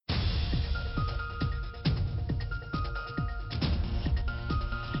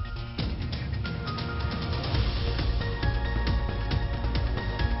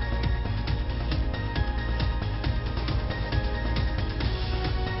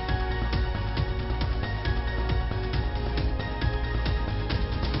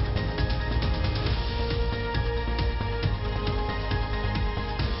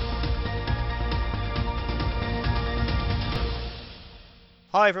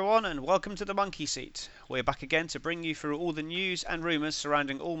Hi everyone and welcome to the Monkey Seat. We're back again to bring you through all the news and rumours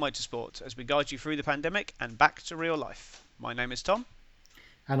surrounding all motorsport as we guide you through the pandemic and back to real life. My name is Tom.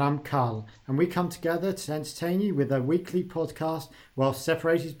 And I'm Carl, and we come together to entertain you with a weekly podcast while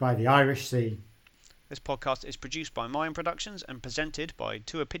separated by the Irish Sea. This podcast is produced by Mayan Productions and presented by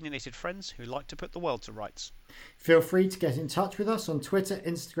two opinionated friends who like to put the world to rights. Feel free to get in touch with us on Twitter,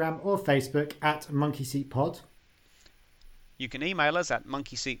 Instagram or Facebook at MonkeySeatPod. You can email us at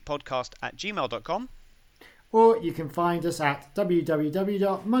monkeyseatpodcast@gmail.com. Or you can find us at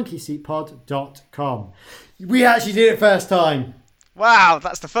www.monkeyseatpod.com. We actually did it first time. Wow,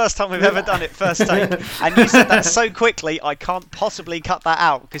 that's the first time we've ever done it first take. And you said that so quickly, I can't possibly cut that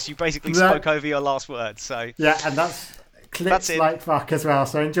out because you basically spoke over your last word. So yeah, and that's clips like fuck as well,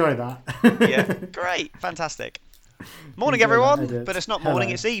 so enjoy that. Yeah, great, fantastic. Morning everyone, but it's not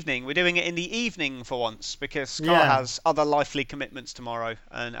morning, it's evening. We're doing it in the evening for once because Carl has other lively commitments tomorrow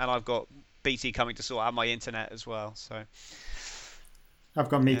and I've got BT coming to sort out my internet as well. So I've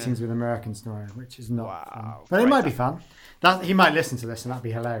got meetings with Americans tomorrow, which is not fun. But it might be fun. He might listen to this and that'd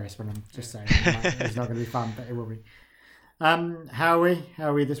be hilarious when I'm just saying it's not going to be fun, but it will be. How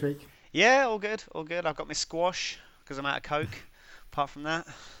are we this week? Yeah, all good. I've got my squash because I'm out of Coke. Apart from that,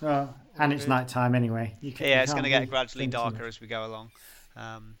 and it's night time anyway. It's going to get gradually darker as we go along.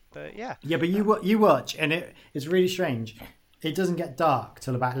 But yeah. Yeah, but you watch, and it's really strange. It doesn't get dark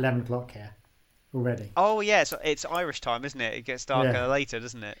till about 11 o'clock here already. Oh yeah, so it's Irish time, isn't it? It gets darker later,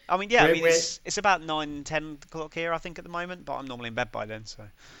 doesn't it? I mean, it's about 9, 10 o'clock here, I think, at the moment. But I'm normally in bed by then, so.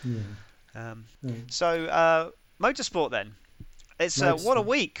 Yeah. So motorsport then. It's what a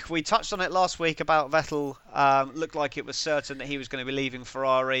week. We touched on it last week about Vettel. Looked like it was certain that he was going to be leaving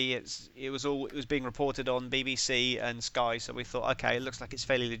Ferrari. It was being reported on BBC and Sky, so we thought, okay, it looks like it's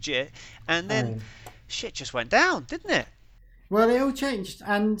fairly legit. And then shit just went down, didn't it? Well, it all changed,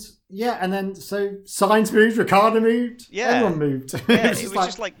 and then so Sainz moved, Ricciardo moved, everyone moved. Yeah, it was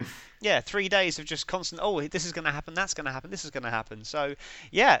just like 3 days of just constant. Oh, this is going to happen. That's going to happen. This is going to happen. So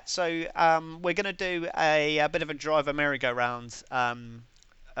we're going to do a bit of a driver merry-go-round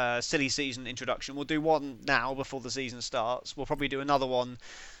silly season introduction. We'll do one now before the season starts. We'll probably do another one,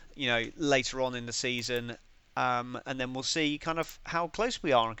 later on in the season. And then we'll see kind of how close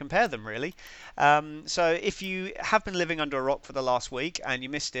we are and compare them, really. So if you have been living under a rock for the last week and you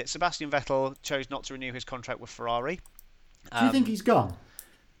missed it, Sebastian Vettel chose not to renew his contract with Ferrari. Do you think he's gone?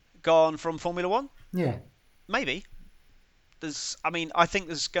 Gone from Formula One? Yeah. Maybe. I think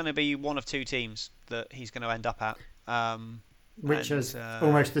there's going to be one of two teams that he's going to end up at. Which is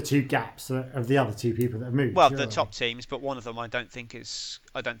almost the two gaps of the other two people that have moved. Well, the top teams, but one of them I don't think is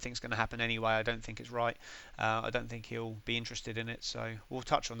going to happen anyway. I don't think it's right. I don't think he'll be interested in it. So we'll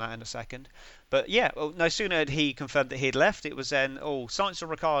touch on that in a second. But yeah, no sooner had he confirmed that he'd left, it was then, Sainz or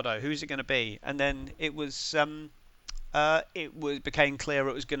Ricciardo, who's it going to be? And then it was became clear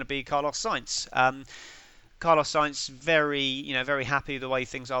it was going to be Carlos Sainz. Carlos Sainz very happy the way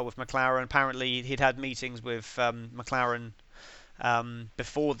things are with McLaren. Apparently he'd had meetings with McLaren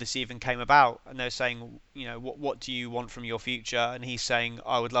before this even came about, and they're saying, what do you want from your future? And he's saying,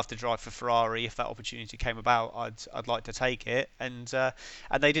 I would love to drive for Ferrari if that opportunity came about. I'd like to take it, and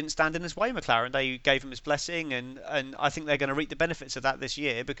they didn't stand in his way. McLaren, they gave him his blessing, and I think they're going to reap the benefits of that this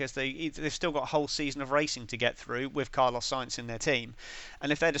year because they've still got a whole season of racing to get through with Carlos Sainz in their team,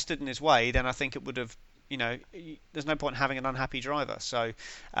 and if they'd have stood in his way, then I think it would have. There's no point in having an unhappy driver. So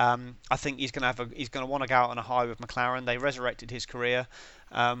I think he's going to want to go out on a high with McLaren. They resurrected his career,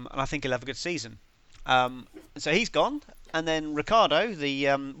 and I think he'll have a good season. So he's gone, and then Ricciardo,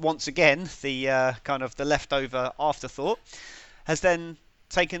 once again the kind of the leftover afterthought, has then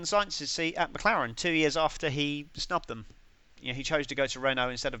taken Sainz's seat at McLaren 2 years after he snubbed them. He chose to go to Renault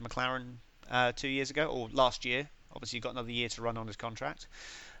instead of McLaren 2 years ago, or last year. Obviously, he got another year to run on his contract.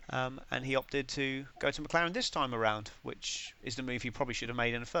 And he opted to go to McLaren this time around, which is the move he probably should have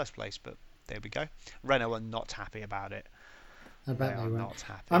made in the first place. But there we go. Renault are not happy about it. I bet they were not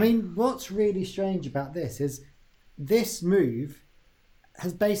happy. I mean, what's really strange about this is this move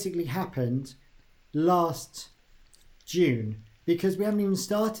has basically happened last June because we haven't even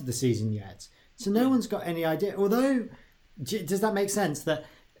started the season yet. So no one's got any idea. Although, does that make sense? That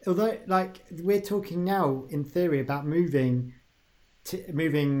although, like, we're talking now in theory about moving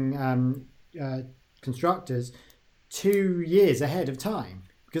constructors 2 years ahead of time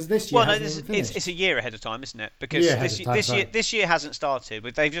because this year it's a year ahead of time, isn't it? Because this year hasn't started.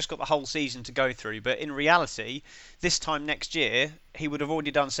 They've just got the whole season to go through. But in reality, this time next year, he would have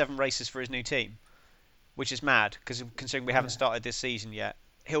already done 7 races for his new team, which is mad because considering we haven't started this season yet.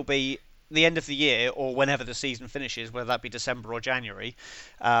 He'll be the end of the year or whenever the season finishes, whether that be December or January,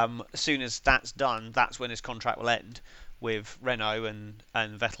 as soon as that's done, that's when his contract will end with Renault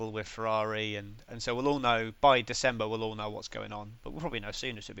and Vettel with Ferrari, and so we'll all know by December. We'll all know what's going on, but we'll probably know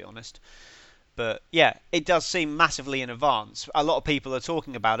sooner, to be honest. But yeah, it does seem massively in advance. A lot of people are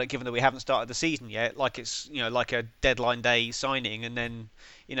talking about it, given that we haven't started the season yet, like it's like a deadline day signing, and then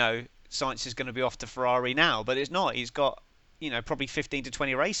Sainz is going to be off to Ferrari now, but it's not. He's got probably 15 to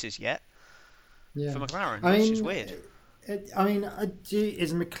 20 races yet Yeah. for McLaren, I which mean, is weird.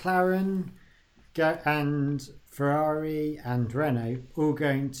 Is McLaren and Ferrari and Renault all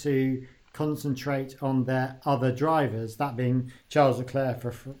going to concentrate on their other drivers? That being Charles Leclerc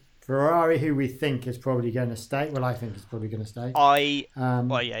for Ferrari, who we think is probably going to stay. Well, I think he's probably going to stay.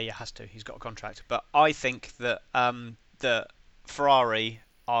 Well, yeah, he has to. He's got a contract, but I think that that Ferrari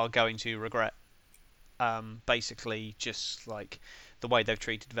are going to regret basically just like the way they've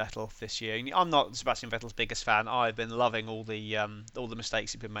treated Vettel this year. I'm not Sebastian Vettel's biggest fan. I've been loving all the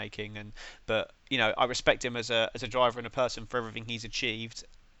mistakes he's been making, but I respect him as a driver and a person for everything he's achieved.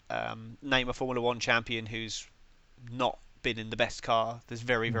 Name a Formula One champion who's not been in the best car. There's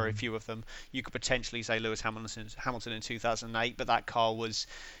very few of them. You could potentially say Lewis Hamilton in 2008, but that car was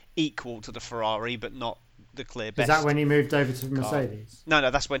equal to the Ferrari, but not the clear best. Is that when he moved over to Mercedes? No,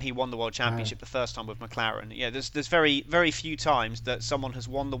 that's when he won the World Championship the first time with McLaren. Yeah, there's very few times that someone has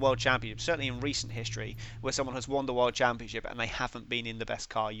won the World Championship, certainly in recent history, where someone has won the World Championship and they haven't been in the best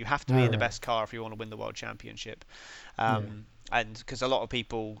car. You have to be in the best car if you want to win the World Championship. And because a lot of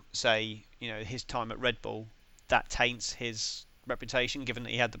people say, his time at Red Bull, that taints his reputation, given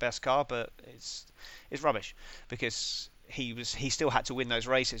that he had the best car, but it's rubbish because he still had to win those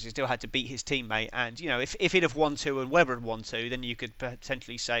races. He still had to beat his teammate, and if he'd have won two and Webber had won two, then you could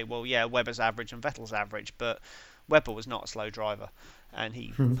potentially say, well, yeah, Webber's average and Vettel's average, but Webber was not a slow driver, and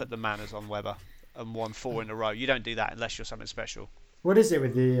he put the manners on Webber and won 4 in a row. You don't do that unless you're something special. What is it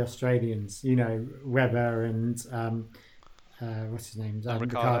with the Australians? Webber and what's his name?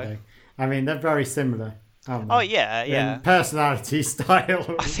 Ricardo. I mean, they're very similar. Oh yeah. In personality,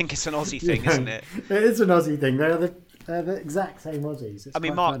 style. I think it's an Aussie thing, isn't it? It is an Aussie thing. They're the exact same Aussies.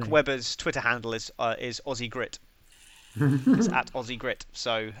 It's Mark funny. Webber's Twitter handle is Aussie Grit. It's at Aussie Grit.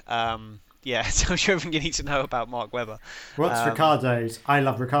 So so everything you need to know about Mark Webber. What's Ricardo's? I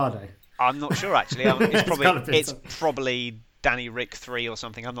love Ricardo. I'm not sure actually. It's probably Danny Rick 3 or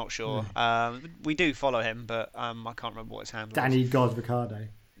something. I'm not sure. We do follow him, but I can't remember what his handle is. Danny God Ricardo.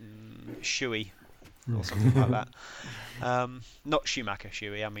 Shuey. Or something like that. Not Schumacher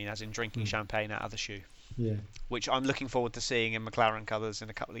Shuey, I mean as in drinking champagne out of the shoe. Yeah. Which I'm looking forward to seeing in McLaren colours in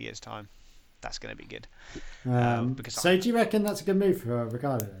a couple of years' time. That's going to be good. So do you reckon that's a good move for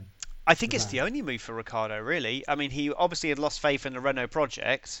Ricardo then? I think it's the only move for Ricardo, really. I mean, he obviously had lost faith in the Renault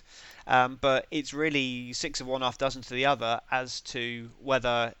project, but it's really 6 of one, half dozen to the other as to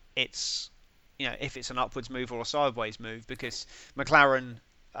whether it's, if it's an upwards move or a sideways move, because McLaren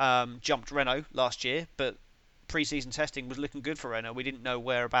jumped Renault last year, but pre-season testing was looking good for Renault. We didn't know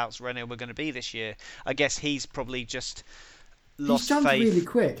whereabouts Renault were going to be this year. I guess he's probably just lost faith. He's jumped really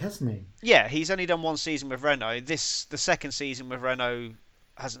quick, hasn't he? Yeah, he's only done one season with Renault. The second season with Renault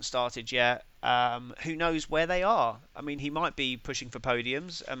hasn't started yet. Who knows where they are? I mean, he might be pushing for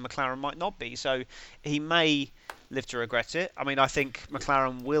podiums, and McLaren might not be. So he may live to regret it. I mean, I think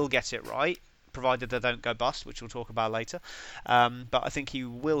McLaren will get it right, provided they don't go bust, which we'll talk about later. But I think he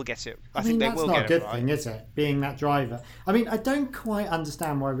will get it. I think they will get it right. That's not a good thing, is it? Being that driver. I mean, I don't quite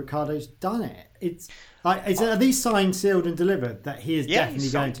understand why Ricciardo's done it. It's like, are these signed, sealed, and delivered that he is definitely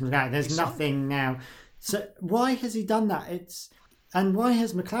going to McLaren? There's nothing now. So why has he done that? And why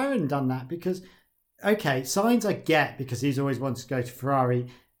has McLaren done that? Because, okay, signs I get because he's always wanted to go to Ferrari,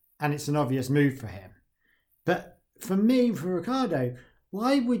 and it's an obvious move for him. But for me, for Ricciardo,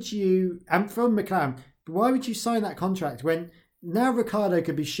 why would you, and from McLaren, why would you sign that contract when now Ricciardo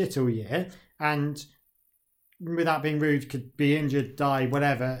could be shit all year and, without being rude, could be injured, die,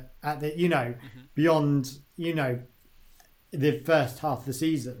 whatever, at the, beyond, the first half of the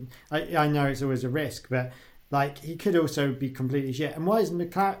season. I know it's always a risk, but like he could also be completely shit. And why is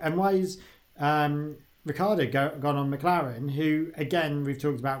Ricciardo gone on McLaren, who again we've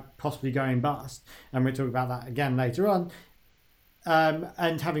talked about possibly going bust, and we'll talk about that again later on.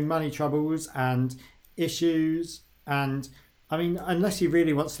 And having money troubles and issues, and I mean, unless he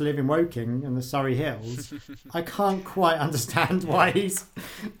really wants to live in Woking and the Surrey Hills, I can't quite understand why he's.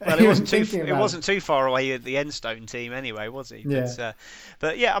 Well, it wasn't too far away at the Enstone team anyway, was he? Yeah.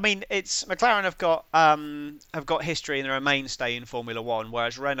 But yeah, I mean, it's McLaren have got history and they're a mainstay in Formula One,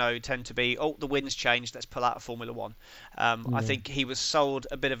 whereas Renault tend to be, the wind's changed, let's pull out of Formula One. I think he was sold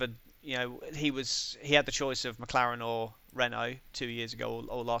a bit of he had the choice of McLaren or Renault 2 years ago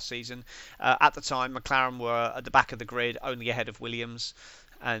or last season. At the time, McLaren were at the back of the grid, only ahead of Williams,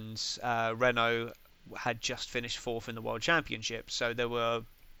 and Renault had just finished fourth in the World Championship, so they were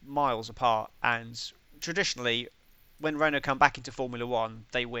miles apart. And traditionally, when Renault come back into Formula One,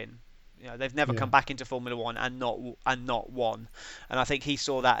 they win. They've never Yeah. come back into Formula One and not won, and I think he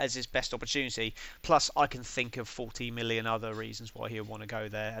saw that as his best opportunity. Plus, I can think of 40 million other reasons why he would want to go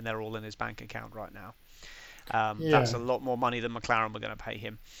there, and they're all in his bank account right now. That's Yeah. a lot more money than McLaren were going to pay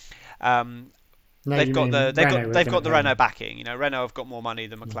him. Um, No, they've you got mean the they've Renault got were they've going to got the pay Renault him? backing. Renault have got more money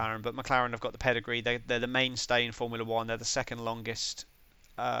than Yeah. McLaren, but McLaren have got the pedigree. They're the mainstay in Formula One. They're the second longest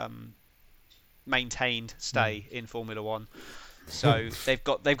maintained stay in Formula One. So they've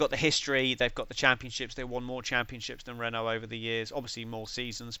got the history, they've got the championships. They won more championships than Renault over the years. Obviously more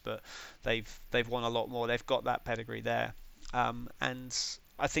seasons, but they've won a lot more. They've got that pedigree there, and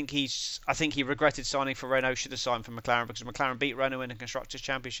I think he regretted signing for Renault. Should have signed for McLaren because McLaren beat Renault in the constructors'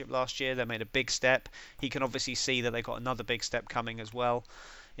 championship last year. They made a big step. He can obviously see that they've got another big step coming as well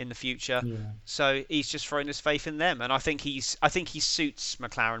in the future. Yeah. So he's just thrown his faith in them, and I think he suits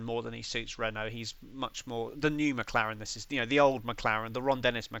McLaren more than he suits Renault. He's much more the new McLaren. This is the old McLaren, the Ron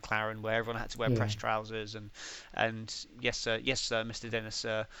Dennis McLaren, where everyone had to wear Yeah. press trousers and yes sir, Mr. Dennis,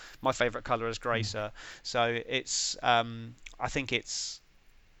 sir. My favourite colour is grey, sir. So it's I think it's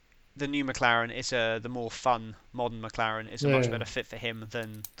the new McLaren. It's the more fun modern McLaren. It's a much Yeah. better fit for him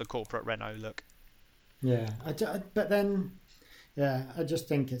than the corporate Renault look. Yeah. But then, yeah, I just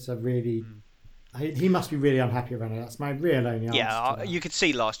think it's a really. He must be really unhappy with Renault. That's my real only answer Yeah, to that. you could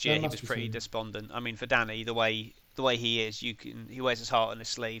see last year There he must was be pretty some. despondent. I mean, for Danny, the way he is, he wears his heart on his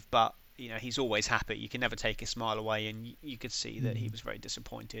sleeve, but he's always happy. You can never take his smile away, and you could see that he was very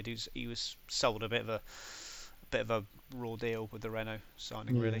disappointed. He was sold a bit of a raw deal with the Renault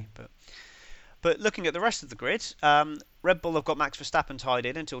signing, Yeah. really. But looking at the rest of the grid, Red Bull have got Max Verstappen tied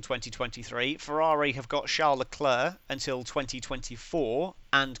in until 2023. Ferrari have got Charles Leclerc until 2024,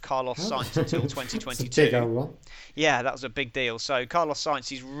 and Carlos Sainz until It's a big 2022. old one. Yeah, that was a big deal. So Carlos Sainz,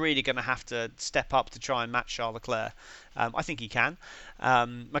 he's really going to have to step up to try and match Charles Leclerc. I think he can.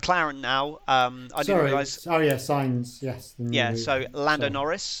 McLaren now. I didn't Sorry. realise. Oh yeah, signs. Yes. The new Yeah, move. so Lando Sorry.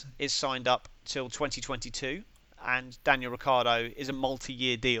 Norris is signed up till 2022, and Daniel Ricciardo is a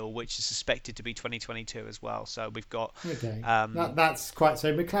multi-year deal, which is suspected to be 2022 as well. So we've got. Okay. Um, That's quite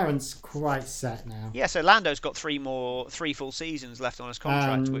so. McLaren's quite set now, yeah, so Lando's got three full seasons left on his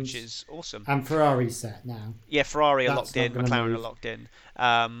contract, and which is awesome. Ferrari's set now. Yeah, Ferrari are That's locked not in, gonna McLaren are move. locked in.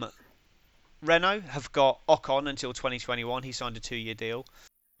 Renault have got Ocon until 2021. He signed a 2-year deal.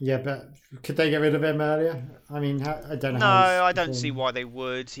 Yeah, but could they get rid of him earlier? I mean, I don't know. No, how he's I don't see performed. why they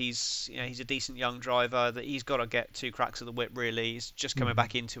would. He's a decent young driver. That he's got to get two cracks of the whip. Really, he's just coming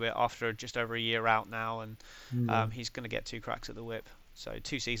back into it after just over a year out now, and he's going to get two cracks at the whip. So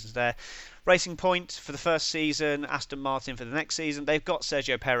 2 seasons there. Racing Point for the first season, Aston Martin for the next season. They've got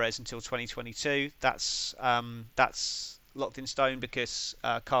Sergio Perez until 2022. That's locked in stone because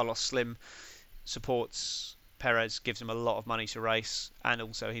Carlos Slim supports Perez, gives him a lot of money to race, and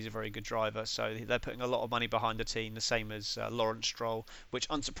also he's a very good driver. So they're putting a lot of money behind the team, the same as Lawrence Stroll, which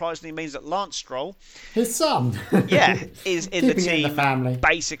unsurprisingly means that Lance Stroll, His son. yeah, is in the Keeping it in the team family.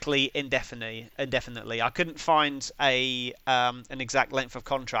 basically indefinitely. I couldn't find an exact length of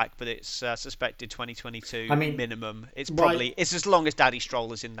contract, but it's suspected 2022 I mean, minimum. It's why- probably it's as long as Daddy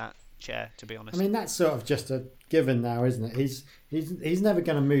Stroll is in that chair, to be honest. I mean, that's sort of just a given now, isn't it? He's never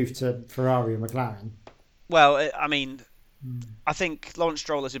going to move to Ferrari or McLaren. Well, I mean, I think Lawrence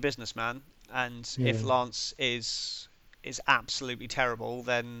Stroll is a businessman, and if Yeah. Lance is absolutely terrible,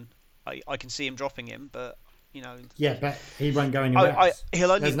 then I can see him dropping him. But Yeah, but he won't go anywhere else.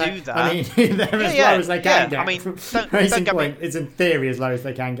 he'll only There's do that. I mean, they're as Yeah, low as they can yeah. get. I mean, don't Racing get me- Point is in theory as low as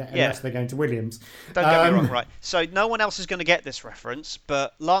they can get, Yeah. unless they're going to Williams. Don't get me wrong, right? So no one else is going to get this reference,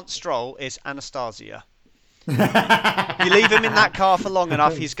 but Lance Stroll is Anastasia. You leave him in that car for long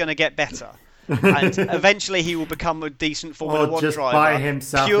enough, he's going to get better. And eventually he will become a decent Formula Or 1 just driver buy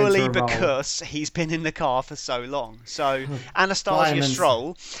himself purely into a role. because he's been in the car for so long. So Anastasia Diamonds.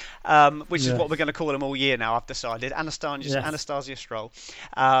 Stroll, which is Yeah. what we're going to call him all year now, I've decided. Yes. Anastasia Stroll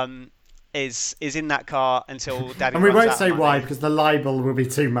is in that car until Daddy And we runs won't out say of why money. because the libel will be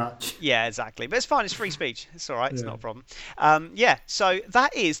too much. Yeah, exactly. But it's fine. It's free speech. It's all right. It's Yeah. not a problem. Yeah. So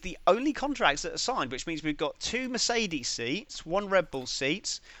that is the only contracts that are signed, which means we've got 2 Mercedes seats, 1 Red Bull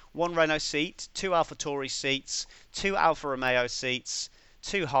seat, 1 Renault seat, 2 AlphaTauri seats, 2 Alfa Romeo seats,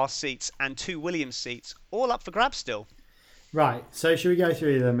 2 Haas seats, and 2 Williams seats, all up for grabs still. Right. So should we go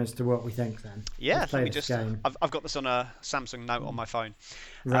through them as to what we think then? Let's Yeah, let play me this just. game. I've got this on a Samsung Note on my phone.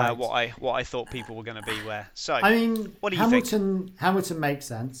 Right. What I thought people were going to be where. So, I mean, what do you think? Hamilton makes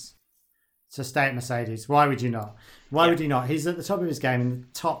sense to stay at Mercedes. Why would you not? Why Yeah, would you not? He's at the top of his game, and the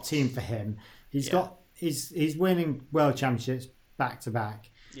top team for him. yeah, He's winning world championships back to back.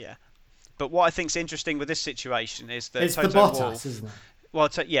 yeah. But what I think's interesting with this situation is that It's the Toto Bottas, Wolff. isn't it? Well,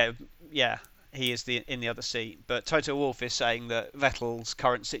 yeah, he is in the other seat. But Toto Wolff is saying that Vettel's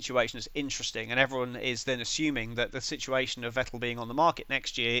current situation is interesting, and everyone is then assuming that the situation of Vettel being on the market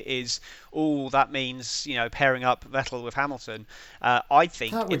next year is all that means. Pairing up Vettel with Hamilton. I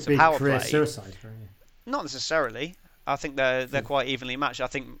think That would it's a be power career play. suicide for him. Not necessarily. I think they're quite evenly matched. I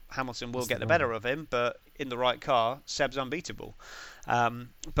think Hamilton will That's get the the problem. better of him, but in the right car, Seb's unbeatable.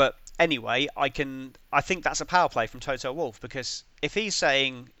 But anyway, I think that's a power play from Toto Wolff, because if he's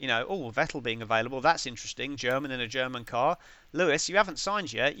saying, oh, Vettel being available, that's interesting, German in a German car. Lewis, you haven't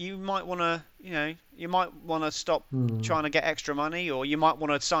signed yet. You might want to, stop trying to get extra money, or you might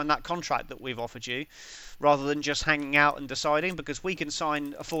want to sign that contract that we've offered you, rather than just hanging out and deciding, because we can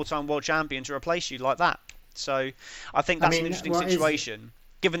sign a four-time world champion to replace you like that. So I think that's an interesting situation,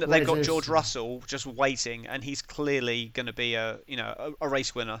 given that they've got George Russell just waiting, and he's clearly going to be a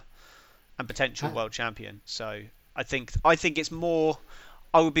race winner and potential world champion. So I think it's more.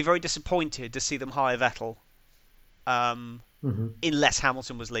 I would be very disappointed to see them hire Vettel, unless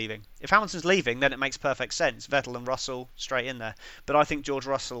Hamilton was leaving. If Hamilton's leaving, then it makes perfect sense. Vettel and Russell straight in there. But I think George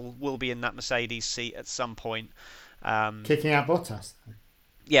Russell will be in that Mercedes seat at some point. Kicking out Bottas.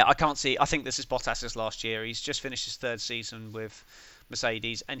 Yeah, I can't see. I think this is Bottas's last year. He's just finished his third season with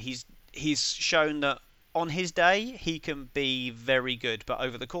Mercedes, and he's shown that on his day he can be very good. But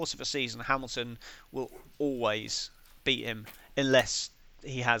over the course of a season, Hamilton will always beat him unless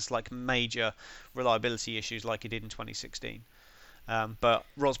he has like major reliability issues like he did in 2016. But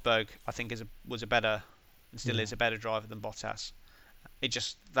Rosberg, I think, was a better and still is a better driver than Bottas.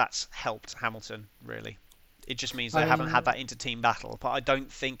 That's helped Hamilton really. It just means they haven't had that inter-team battle. But I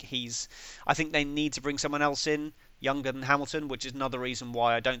don't think I think they need to bring someone else in younger than Hamilton, which is another reason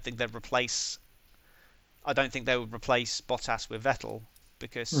why I don't think they would replace Bottas with Vettel,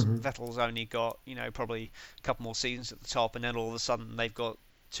 because Vettel's only got probably a couple more seasons at the top, and then all of a sudden they've got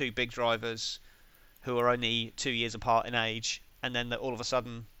two big drivers who are only 2 years apart in age, and then all of a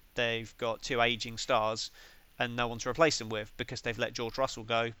sudden they've got two aging stars and no one to replace them with, because they've let George Russell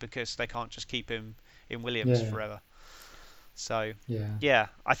go because they can't just keep him in Williams forever. So yeah,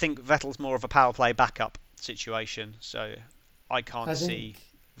 I think Vettel's more of a power play backup situation, so I can't see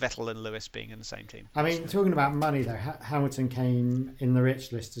Vettel and Lewis being in the same team. I mean, talking about money though, Hamilton came in the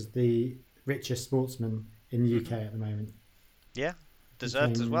rich list as the richest sportsman in the UK at the moment. Yeah,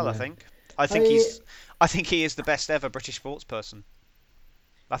 deserved as well. I think. I think he is the best ever British sports person.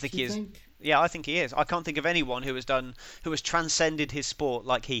 I think he is. Yeah, I think he is. I can't think of anyone who has transcended his sport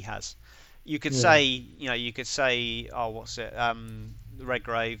like he has. You could say, oh, what's it?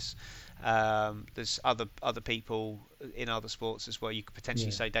 Redgraves. There's other people in other sports as well. You could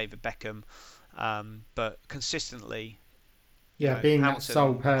potentially say David Beckham, but consistently, being Hamilton that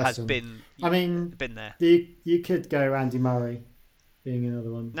sole person has been. Been there. You could go Andy Murray, being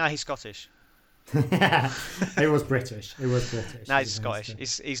another one. No, he's Scottish. It was British. No, he's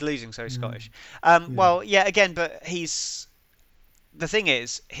Scottish. He's losing, so he's Scottish. Well, yeah, again, but the thing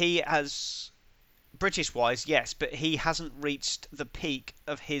is, he has, British-wise, yes, but he hasn't reached the peak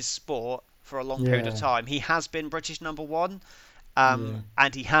of his sport for a long period of time. He has been British number one,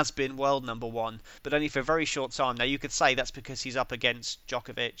 and he has been world number one, but only for a very short time. Now, you could say that's because he's up against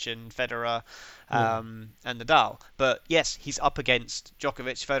Djokovic and Federer and Nadal. But yes, he's up against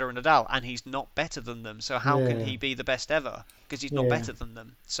Djokovic, Federer and Nadal, and he's not better than them. So how can he be the best ever? Because he's not better than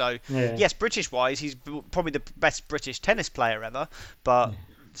them. So yes, British-wise, he's probably the best British tennis player ever, but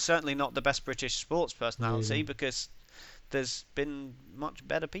certainly not the best British sports personality, because there's been much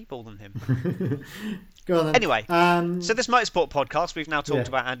better people than him. Go on then. Anyway, so this Motorsport podcast, we've now talked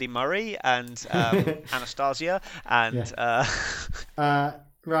about Andy Murray and Anastasia and...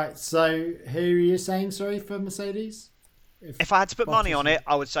 right, so who are you saying, sorry, for Mercedes? If I had to put money on it,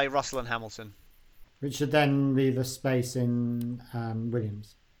 I would say Russell and Hamilton. Which should then leave a space in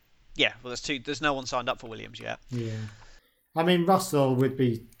Williams. Yeah, well, there's no one signed up for Williams yet. Yeah. I mean, Russell would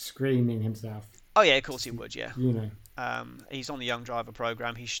be screaming himself. Oh yeah, of course he would, yeah. He's on the young driver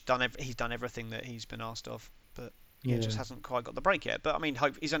program. He's done everything that he's been asked of, but just hasn't quite got the break yet. But I mean,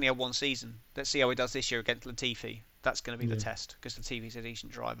 he's only had one season. Let's see how he does this year against Latifi. That's going to be the test, because Latifi's a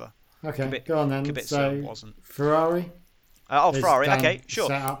decent driver. Okay, go on then. So wasn't. Ferrari. Ferrari. Okay, sure.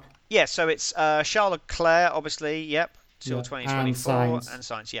 Set up. Yeah, so it's Charles Leclerc, obviously. Yep. till Yeah, and 2024, Sainz. and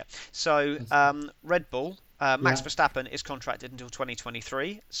Sainz, yeah. So Red Bull, Max Yeah, Verstappen is contracted until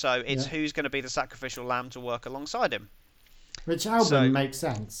 2023. So it's yeah. who's going to be the sacrificial lamb to work alongside him. Which So Albon makes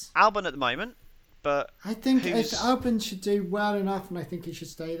sense. Albon at the moment, but I think if who's Albon should do well enough, and I think he should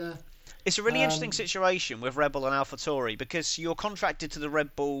stay there. it's a really interesting Um, situation with Red Bull and AlphaTauri because you're contracted to the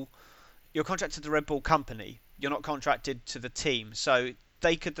Red Bull, you're contracted to the Red Bull company. You're not contracted to the team. So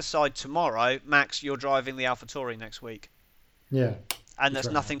they could decide tomorrow, Max, you're driving the AlphaTauri next week. yeah, And that's there's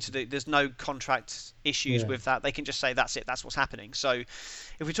right. nothing to do. There's no contract issues Yeah, with that. They can just say that's it. That's what's happening. So,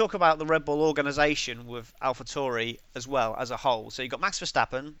 if we talk about the Red Bull organisation with AlphaTauri as well as a whole, so you've got Max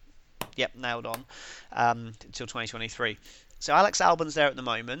Verstappen, yep, nailed on, until 2023. So Alex Albon's there at the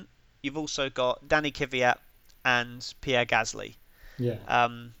moment. You've also got Danny Kvyat and Pierre Gasly. yeah,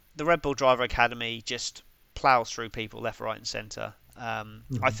 The Red Bull Driver Academy just plows through people left, right, and centre. I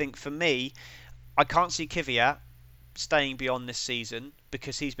hmm think for me, I can't see Kvyat staying beyond this season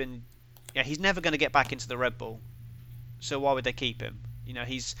because he's never going to get back into the Red Bull. So why would they keep him?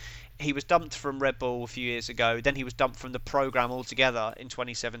 He was dumped from Red Bull a few years ago. Then he was dumped from the program altogether in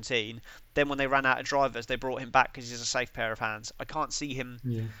 2017. Then when they ran out of drivers, they brought him back because he's a safe pair of hands. I can't see him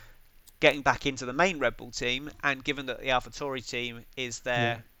yeah, getting back into the main Red Bull team. And given that the AlphaTauri team is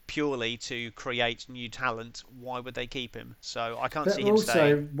yeah. there purely to create new talent, why would they keep him? So I can't But see him also,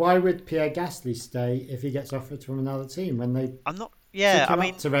 staying. why would Pierre Gasly stay if he gets offered from another team when they I'm not. took Yeah, I him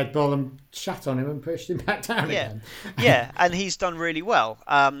mean, up to Red Bull and shat on him and pushed him back down yeah, again? yeah, and he's done really well.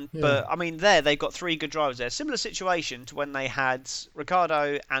 Yeah, But I mean, there they've got three good drivers there. Similar situation to when they had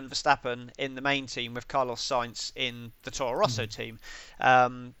Ricciardo and Verstappen in the main team with Carlos Sainz in the Toro Rosso mm. team.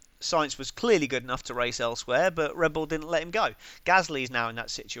 Sainz was clearly good enough to race elsewhere, but Red Bull didn't let him go. Gasly's now in that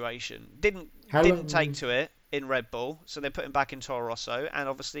situation. Didn't How didn't take long to it in Red Bull, so they put him back in Toro Rosso, and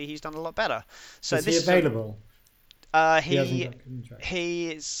obviously he's done a lot better. So is he this is a available? He hasn't he got a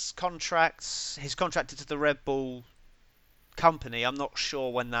contract. he's contracted to the Red Bull company. I'm not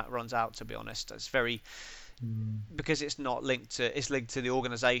sure when that runs out, to be honest. It's very Mm. because it's linked to the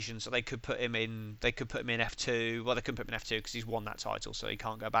organisation, so they could put him in F2. Well, they couldn't put him in F2 because he's won that title, so he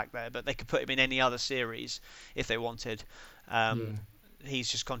can't go back there. But they could put him in any other series if they wanted. Yeah.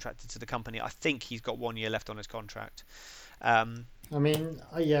 He's just contracted to the company. I think he's got 1 year left on his contract. Um, I mean,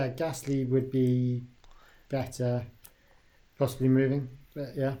 yeah, Gasly would be better, possibly moving.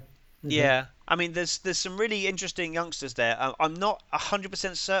 But yeah, okay. Yeah, I mean, there's some really interesting youngsters there. I'm not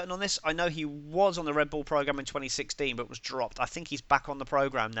 100% certain on this. I know he was on the Red Bull program in 2016, but was dropped. I think he's back on the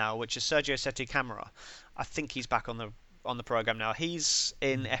program now, which is Sergio Sette Camara. I think he's back on the program now. He's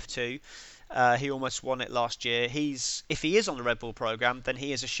in F2. He almost won it last year. If he is on the Red Bull program, then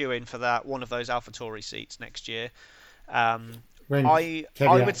he is a shoe-in for that one of those AlphaTauri seats next year. Um, When I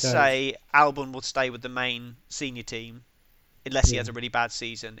would Kvyat goes, say Albon will stay with the main senior team unless he yeah, has a really bad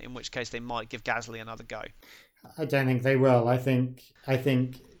season, in which case they might give Gasly another go. I don't think they will.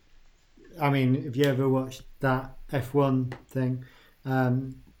 I mean, if you ever watched that F1 thing,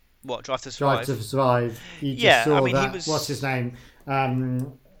 um, What, Drive to Drive to Survive? Survive, you just Yeah, I saw mean, he that. What's his was name?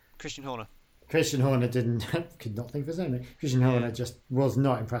 Um, Christian Horner. Christian Horner didn't could not think of his name. Christian Yeah. Horner just was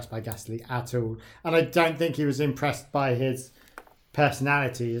not impressed by Gasly at all, and I don't think he was impressed by his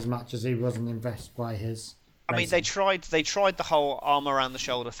personality as much as he wasn't impressed by his I mean, they racing. tried the whole arm around the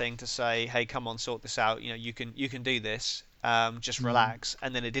shoulder thing to say, "Hey, come on, sort this out. You can do this. Just Mm, relax."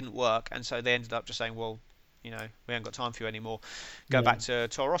 And then it didn't work, and so they ended up just saying, "Well, we haven't got time for you anymore. Go yeah, back to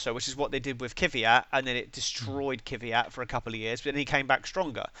Toro Rosso," which is what they did with Kvyat, and then it destroyed Kvyat for a couple of years, but then he came back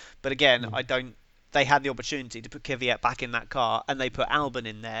stronger. But again, yeah, I don't. They had the opportunity to put Kvyat back in that car, and they put Albon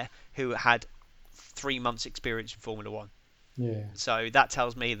in there, who had 3 months' experience in Formula One. yeah. So that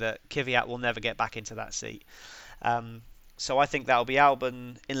tells me that Kvyat will never get back into that seat. Um, so I think that'll be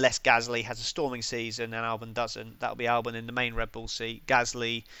Albon, unless Gasly has a storming season and Albon doesn't. That'll be Albon in the main Red Bull seat.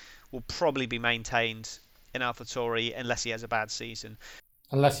 Gasly will probably be maintained in AlphaTauri unless he has a bad season.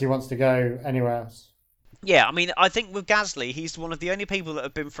 Unless he wants to go anywhere else. Yeah, I mean, I think with Gasly, he's one of the only people that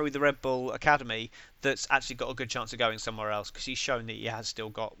have been through the Red Bull Academy that's actually got a good chance of going somewhere else because he's shown that he has still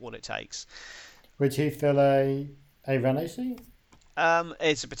got what it takes. Would he fill a Renault seat?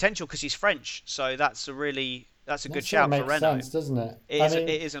 It's a potential because he's French, so that's a That good sort of shout for makes Renault. sense, doesn't it? It I is mean,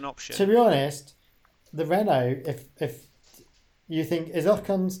 it is an option. to be honest, the Renault, if you think is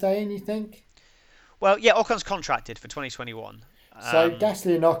Ocon staying, you think? Well, yeah, Ocon's contracted for 2021. So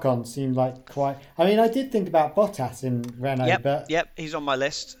Gasly and Ocon seem like quite. I mean, I did think about Bottas in Renault, Yep, but yep, he's on my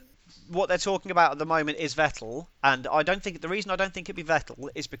list. What they're talking about at the moment is Vettel, and I don't think the reason I don't think it'd be Vettel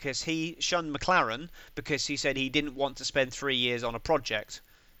is because he shunned McLaren because he said he didn't want to spend 3 years on a project.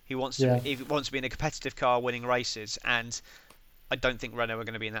 Yeah. He wants to be in a competitive car, winning races, and I don't think Renault are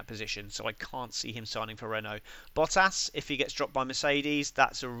going to be in that position, so I can't see him signing for Renault. Bottas, if he gets dropped by Mercedes,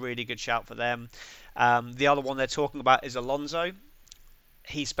 that's a really good shout for them. The other one they're talking about is Alonso.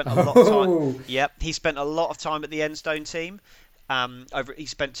 He spent a lot of time. Oh. Yep, he spent a lot of time at the Enstone team. He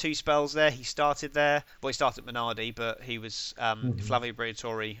spent 2 spells there. He started there. Well, he started at Minardi, but he was Mhm. Flavio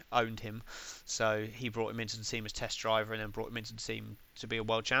Briatore owned him, so he brought him into the team as test driver, and then brought him into the team to be a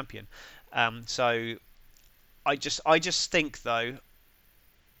world champion. So I just think though,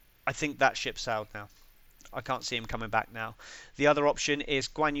 I think that ship sailed now. I can't see him coming back now. The other option is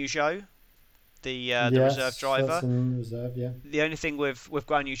Guan Yu Zhou, the reserve Yes, that's driver. in reserve. Yeah. The only thing with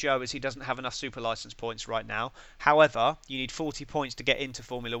Guan Yu Zhou is he doesn't have enough super license points right now. However, you need 40 points to get into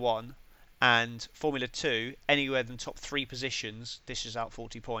Formula 1, and Formula 2, anywhere than top 3 positions, dishes out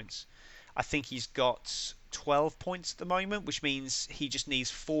 40 points. I think he's got 12 points at the moment, which means he just needs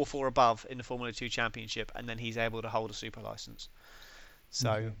 4 for above in the Formula 2 Championship, and then he's able to hold a super license.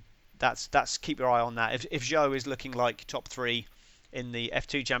 So Okay. that's keep your eye on that. If Zhou is looking like top 3 in the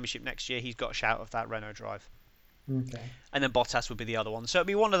F2 Championship next year, he's got a shout of that Renault drive. Okay. And then Bottas would be the other one. So it'd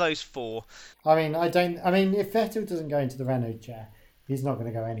be one of those 4. I mean, I don't. I mean, if Vettel doesn't go into the Renault chair, he's not going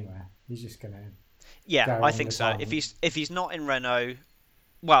to go anywhere. He's just going to Yeah, go I in think so. If retirement. he's not in Renault,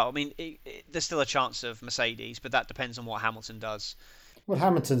 well, I mean, there's still a chance of Mercedes, but that depends on what Hamilton does. Well,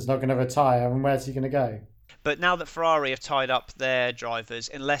 Hamilton's not going to retire, and where's he going to go? But now that Ferrari have tied up their drivers,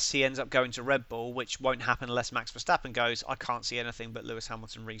 unless he ends up going to Red Bull, which won't happen unless Max Verstappen goes, I can't see anything but Lewis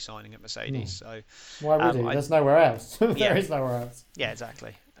Hamilton re-signing at No. Mercedes. So, Why would he? I There's nowhere else. yeah, There is nowhere else. yeah,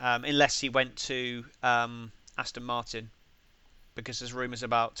 exactly. Unless he went to Aston Martin, because there's rumours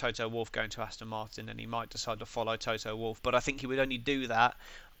about Toto Wolff going to Aston Martin, and he might decide to follow Toto Wolff. But I think he would only do that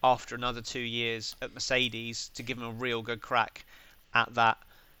after another 2 years at Mercedes to give him a real good crack at that,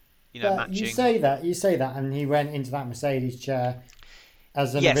 But matching. you say that, and he went into that Mercedes chair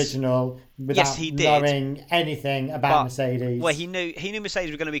as an Yes, original yes, without he did. knowing anything about But Mercedes. well, he knew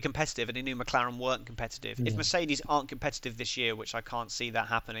Mercedes were going to be competitive, and he knew McLaren weren't competitive. If Yeah. Mercedes aren't competitive this year, which I can't see that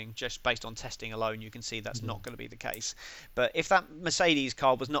happening, just based on testing alone, you can see that's Yeah. not going to be the case. But if that Mercedes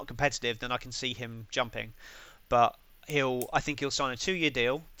car was not competitive, then I can see him jumping. But I think he'll sign a 2-year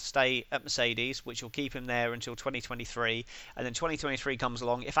deal to stay at Mercedes, which will keep him there until 2023. And then 2023 comes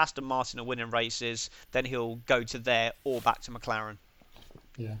along. If Aston Martin are winning races, then he'll go to there or back to McLaren.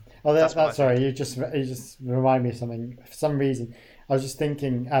 Yeah. Oh, That's what I sorry. think. You just remind me of something. For some reason, I was just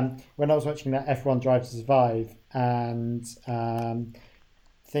thinking when I was watching that F1 Drive to Survive, and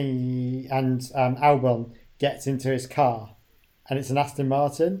Albon gets into his car, and it's an Aston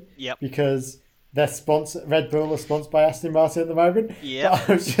Martin Yep. because they're sponsored. Red Bull are sponsored by Aston Martin at the moment. Yep. But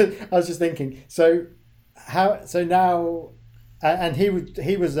I was just thinking. So how? So now. And he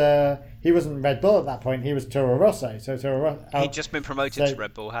wasn't Red Bull at that point. He was Toro Rosso. So Toro Rosso. He'd just been promoted So to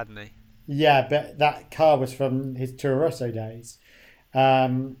Red Bull, hadn't he? yeah, but that car was from his Toro Rosso days.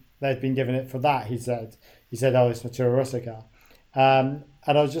 They'd been given it for that. He said, "Oh, it's my Toro Rosso car." And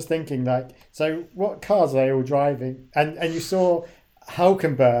I was just thinking, like, so what cars are they all driving? And you saw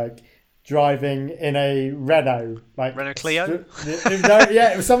Hulkenberg driving in a Renault, like Renault Clio? No,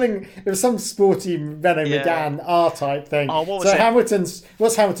 yeah, it was something. It was some sporty Renault Yeah. Megane R type thing. Oh, what was So it?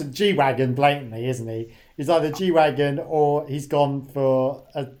 what's Hamilton G wagon blatantly, isn't he? He's either G wagon or he's gone for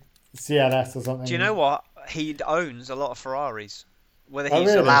a CLS or something. Do you know what? He owns a lot of Ferraris. Whether Oh, he's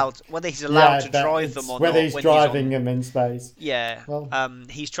really? allowed to but drive it's them or whether not he's when driving he's on. them in space. Yeah, Well,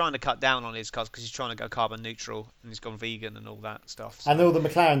 he's trying to cut down on his cars because he's trying to go carbon neutral, and he's gone vegan and all that stuff. and So. all the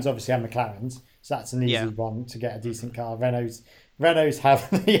McLarens obviously have McLarens, so that's an easy Yeah. one to get a decent car. Renault's have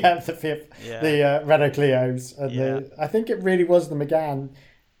Yeah. the Renault Clios, and Yeah. I think it really was the Megane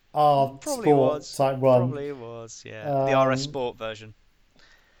R Probably Sport was. Type One. Probably it was. Yeah, the RS Sport version.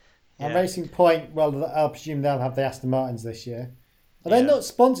 And Yeah. Racing Point, well, I presume they'll have the Aston Martins this year. Are they Yeah. not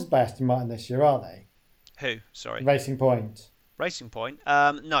sponsored by Aston Martin this year, are they? Who? Sorry. Racing Point Racing Point.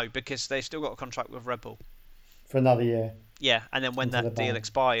 No, because they've still got a contract with Red Bull. for another year. Yeah, and then when Into the that deal ban.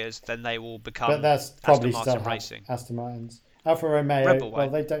 expires, then they will become But that's probably Aston Martin still have Racing. Aston Martins. Alfa Romeo, Red Bull well,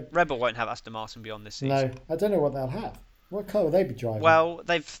 won't. they don't. Red Bull won't have Aston Martin beyond this No, season. I don't know what they'll have. What car will they be driving? Well,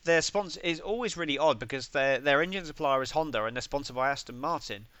 their sponsor is always really odd because their engine supplier is Honda and they're sponsored by Aston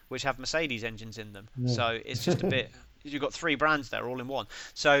Martin, which have Mercedes engines in them. Yeah. So it's just a bit. You've got 3 brands there all in one.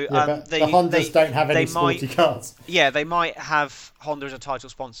 So yeah, but they the Hondas they, don't have any they might sporty cars. they might have Honda as a title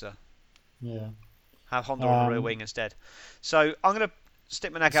sponsor. Yeah. Have Honda on the rear wing instead. So I'm going to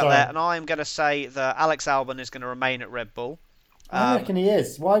stick my neck out Sorry. there, and I'm going to say that Alex Albon is going to remain at Red Bull. I Um, reckon he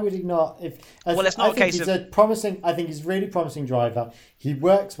is. Why would he not? well, it's I not a think case he's of a promising. I think he's a really promising driver. He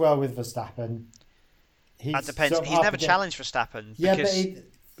works well with Verstappen. that He's depends. sort of He's up never against. challenged Verstappen Yeah, but because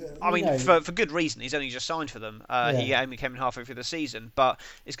I you mean, know, for good reason. He's only just signed for them. yeah, He only came in halfway through the season, but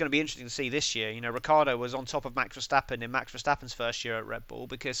it's going to be interesting to see this year. You know, Ricardo was on top of Max Verstappen in Max Verstappen's first year at Red Bull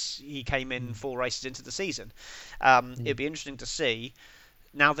because he came in mm, 4 races into the season. mm. It'd be interesting to see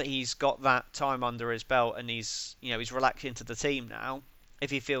now that he's got that time under his belt and he's relaxed into the team now. If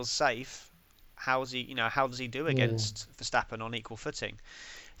he feels safe, how does he do Yeah. against Verstappen on equal footing?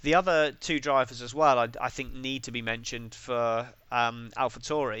 The other two drivers as well, I think, need to be mentioned for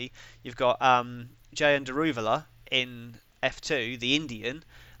AlphaTauri. You've got Jayan Deruvala in F2, the Indian,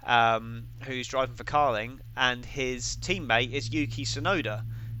 who's driving for Carling, and his teammate is Yuki Tsunoda.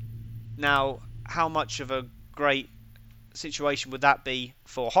 Now, how much of a great situation would that be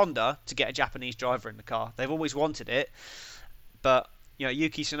for Honda to get a Japanese driver in the car? They've always wanted it, but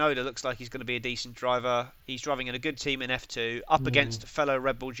Yuki Tsunoda looks like he's going to be a decent driver. He's driving in a good team in F2, up Mm. against fellow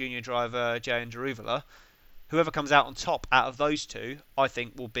Red Bull Junior driver Jayan Deruvala. Whoever comes out on top out of those two, I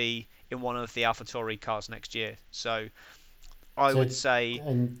think, will be in one of the AlphaTauri cars next year. So I So would say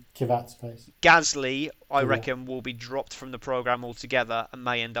in Kvyat's place. Gasly, I Kvyat. reckon, will be dropped from the program altogether and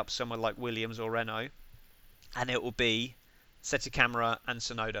may end up somewhere like Williams or Renault, and it will be Seti Camera and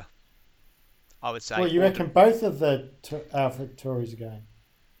Sonoda. I would say. Well, you reckon both of the Alpha Tories are going?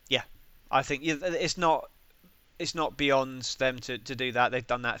 Yeah, I think it's not beyond them to do that. They've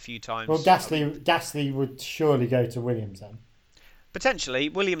done that a few Well, times. I mean, Gasly would surely go to Williams then. potentially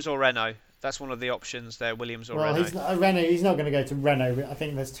Williams or Renault. That's one of the options there. Williams or Well, Renault. he's not Renault. He's not going to go to Renault. I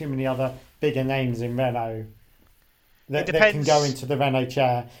think there's too many other bigger names in Renault It that can go depends. into the Renault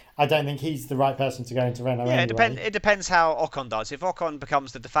chair. I don't think he's the right person to go into Renault Yeah, it depends. anyway. It depends how Ocon does. If Ocon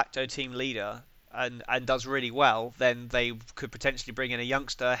becomes the de facto team leader and does really well, then they could potentially bring in a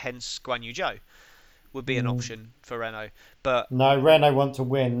youngster. Hence, Guan Yu Zhou would be an Mm. option for Renault. But No, Renault want to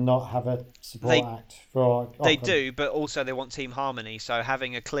win, not have a support they act for they Ocon. do, but also they want team harmony. So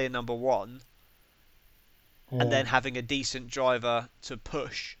having a clear number one and Yeah. then having a decent driver to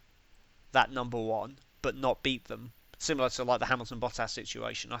push that number one, but not beat them, similar to like the Hamilton Bottas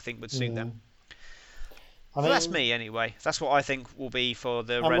situation, I think would suit Yeah. them. I So that's mean, me anyway. That's what I think will be for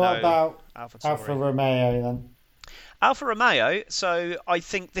the and what Renault about Alfa AlphaTauri. Romeo then? Alfa Romeo. So I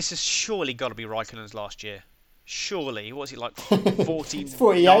think this has surely got to be Raikkonen's last year. Surely, what's he like, It's 48,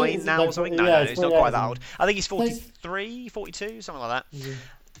 49 isn't it? now No, or something? No, yeah, no, it's he's not 48, quite that isn't old. it? I think he's No, it's- 43, 42, something like that.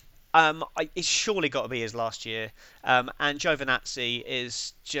 yeah. It's surely got to be his last year. And Giovinazzi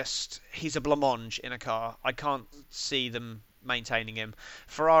is he's a blancmange in a car. I can't see them maintaining him.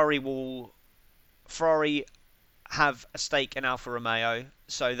 Ferrari have a stake in Alfa Romeo,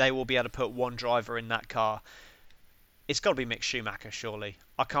 so they will be able to put one driver in that car. It's got to be Mick Schumacher, surely.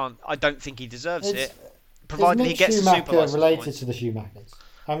 I don't think he deserves Is, it, is provided he Mick gets the super Schumacher license related points. to the Schumachers?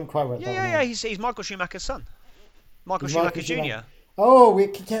 I haven't quite worked Yeah, that one yeah, yeah. out. He's Michael Schumacher's son. Michael Is Schumacher Michael Schumacher? Jr. Oh, we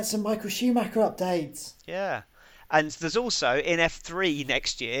could get some Michael Schumacher updates. Yeah. And there's also in F3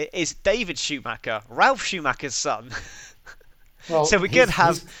 next year is David Schumacher, Ralph Schumacher's son. Well, So we could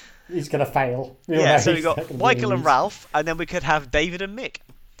have he's going to fail. We all yeah. know So we he's got not gonna be Michael and released. Ralph, and then we could have David and Mick.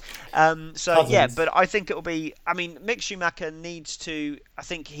 So yeah, Cousins. but I think it'll be. I mean, Mick Schumacher needs to. I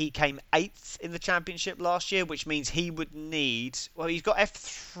think he came eighth in the championship last year, which means he would need. Well, he's got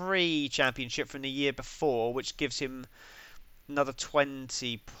F3 championship from the year before, which gives him another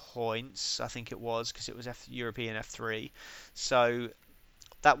 20 points. I think it was because it was European F3. So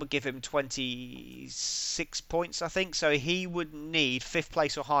that would give him 26 points, I think. So he would need fifth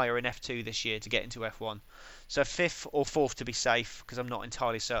place or higher in F2 this year to get into F1. So fifth or fourth to be safe, because I'm not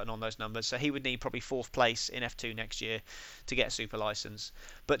entirely certain on those numbers. So he would need probably fourth place in F2 next year to get a super license.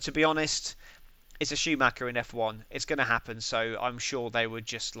 But to be honest, it's a Schumacher in F1. It's going to happen. So I'm sure they would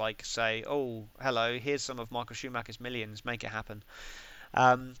just like say, "Oh, hello, here's some of Michael Schumacher's millions. Make it happen."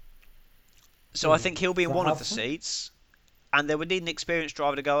 Um, so I Is think he'll be in that one of the helpful? seats, and they would need an experienced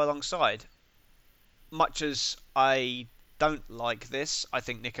driver to go alongside. Much as I don't like this, I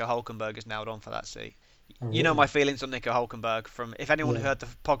think Nico Hulkenberg is nailed on for that seat. Oh, You know my really? feelings on Nico Hulkenberg. From if anyone who Yeah. heard the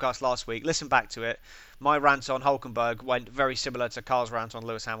podcast last week, listen back to it. My rant on Hulkenberg went very similar to Carl's rant on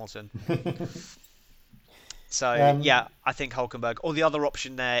Lewis Hamilton. So um, yeah, I think Hulkenberg. Or the other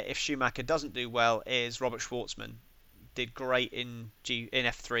option there, if Schumacher doesn't do well, is Robert Schwartzman. Did great in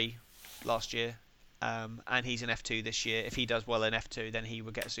F3 last year, and he's in F2 this year. If he does well in F2, then he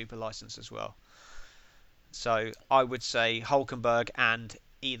would get a super license as well. So I would say Hulkenberg and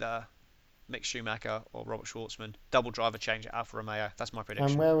either Mick Schumacher or Robert Schwartzman. Double driver change at Alfa Romeo. That's my and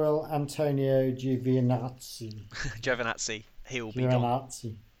prediction. where will Antonio Giovinazzi? Giovinazzi. he'll be gone.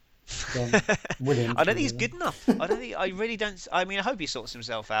 Granazzi. Gone. I Williams don't think will he's be there. good enough. I don't think. I really don't. I mean, I hope he sorts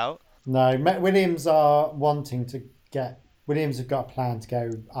himself out. No, Williams are wanting to get. Williams have got a plan to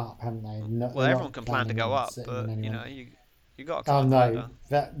go up, haven't they? No, Well, they're everyone not can plan to planning go on up, sitting on but anyone. you got to Oh climb the no,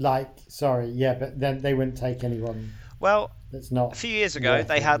 ladder. sorry, yeah, but then they wouldn't take anyone Well, that's a not few years ago, worth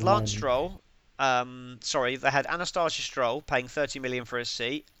they it at had the Lance moment. Stroll. They had Anastasia Stroll paying 30 million for his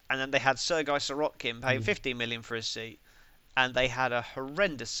seat, and then they had Sergei Sorokin paying Yeah, 15 million for his seat, and they had a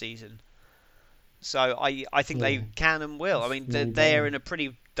horrendous season. So I think yeah, they can and will. I it's mean, nearly they're bottom. in a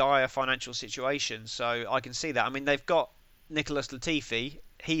pretty dire financial situation, so I can see that. I mean, they've got Nicholas Latifi.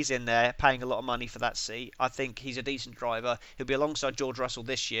 He's in there paying a lot of money for that seat. I think he's a decent driver. He'll be alongside George Russell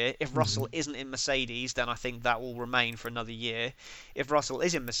this year. If Hmm. Russell isn't in Mercedes, then I think that will remain for another year. If Russell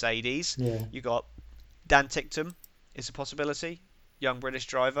is in Mercedes, Yeah, you got Dan Ticktum is a possibility, young British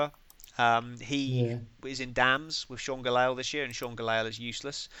driver. He yeah, is in Dams with Sean Gelael this year, and Sean Gelael is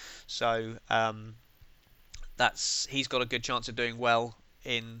useless. So he's got a good chance of doing well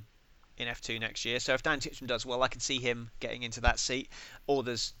in F2 next year. So if Dan Ticktum does well, I can see him getting into that seat. Or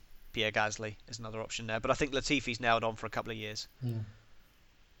there's Pierre Gasly is another option there. But I think Latifi's nailed on for a couple of years. yeah.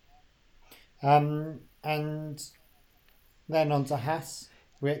 And then on to Haas,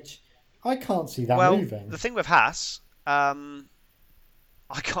 which I can't see that Well, the moving. thing with Haas, I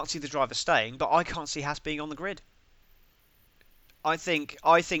can't see the driver staying, but I can't see Haas being on the grid. I think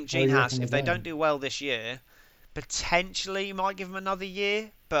Oh, Gene you Haas, reckon they if they don't don't? do well this year, potentially might give him another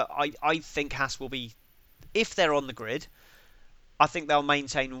year. But I think Haas will be, if they're on the grid, I think they'll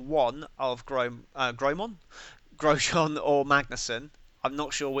maintain one of Grosjean or Magnussen. I'm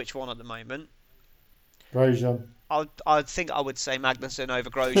not sure which one at the moment. Grosjean. I think I would say Magnussen over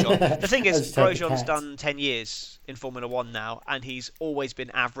Grosjean. The thing I is, just heard the Grosjean's cat. done 10 years in Formula One now, and he's always been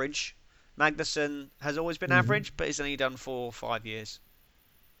average. Magnussen has always been Hmm. average, but he's only done for 5 years.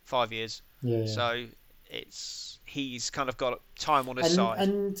 5 years. Yeah, yeah. So he's kind of got time on his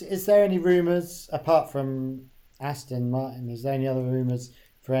And side. is there any rumours apart from Aston Martin? Is there any other rumours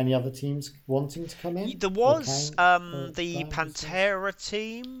for any other teams wanting to come in There or was can or the planned as such? Pantera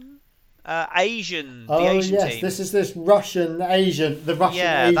team, the Oh Asian yes, team. this is this the Russian Yeah, Asian team or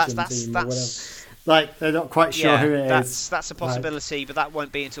whatever. that's Like they're not quite sure yeah, who it is. that's a Like possibility, but that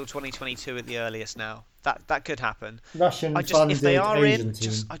won't be until 2022 at the earliest. Now that could happen. Russian If they funded are Asian in,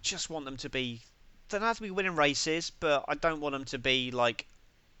 team. I just want them to be. They don't have to be winning races, but I don't want them to be like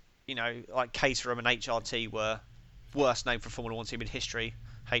like Caterham and HRT were worst name for a Formula One team in history.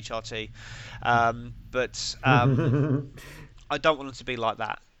 HRT, but I don't want them to be like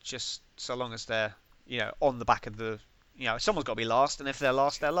that. Just so long as they're on the back of the someone's got to be last, and if they're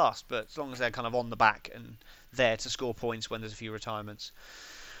last, they're last. But as long as they're kind of on the back and there to score points when there's a few retirements.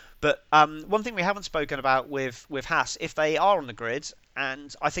 But one thing we haven't spoken about with Haas, if they are on the grid,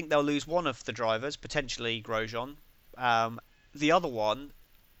 and I think they'll lose one of the drivers, potentially Grosjean. The other one,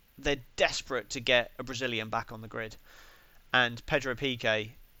 they're desperate to get a Brazilian back on the grid, and Pedro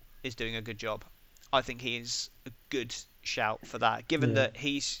Piquet is doing a good job. I think he is a good shout for that, given Yeah. that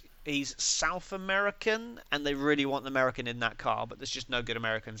he's South American, and they really want an American in that car, but there's just no good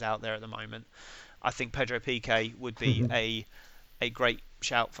Americans out there at the moment. I think Pedro Piquet would be a great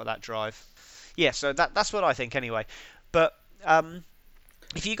shout for that drive. Yeah, so that's what I think anyway. But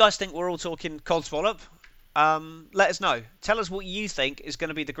if you guys think we're all talking codswallop, let us know. Tell us what you think is going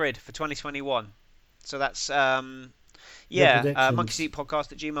to be the grid for 2021. So that's Your monkey predictions. seat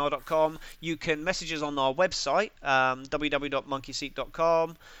podcast at gmail.com. You can message us on our website,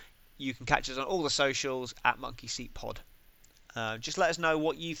 www.monkeyseat.com. You can catch us on all the socials at Monkey Seat Pod. Just let us know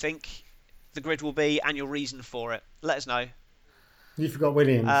what you think the grid will be and your reason for it. Let us know. You forgot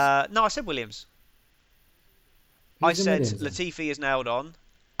Williams. No, I said Williams. I Who's in said Williams then? Latifi is nailed on,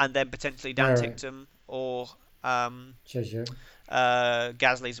 and then potentially Dan All right. Ticktum or Cheers,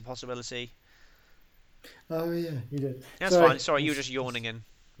 Gasly's a possibility. Oh yeah, you did. That's Sorry. fine. Sorry, you were just yawning and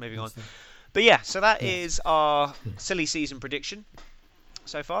moving on. That's it. But yeah, so that Yeah. is our silly season prediction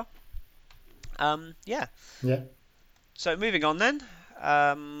so far. Yeah. Yeah. So moving on then.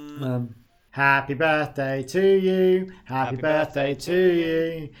 Happy birthday to you. Happy birthday to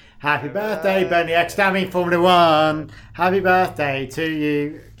you. Happy birthday, Bernie X. Damn Formula One. Happy birthday to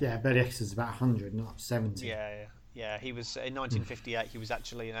you. Yeah, Bernie X is about 100, not 70. Yeah. He was in 1958. He was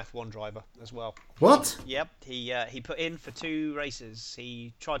actually an F1 driver as well. What? Yep. He put in for 2 races.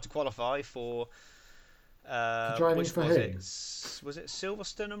 He tried to qualify for. Driving Which for was who? it? Was it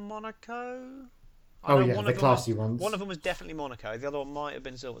Silverstone and Monaco? Oh know yeah, one the of them classy ones. One of them was definitely Monaco. The other one might have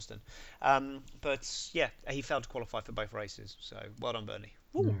been Silverstone. But yeah, he failed to qualify for both races. So well done, Bernie.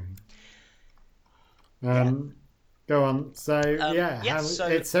 Woo. No. Go on. So yeah, Yes, so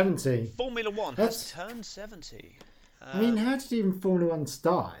it's 70. Formula One has That's. turned 70. I mean, how did even Formula One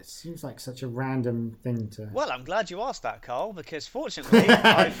start? It seems like such a random thing to. Well, I'm glad you asked that, Carl, because fortunately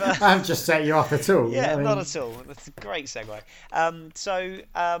I've. I haven't just set you off at all. Yeah, I mean, not at all. That's a great segue.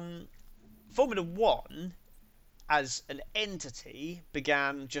 Formula One as an entity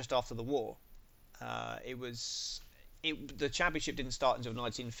began just after the war. It was the championship didn't start until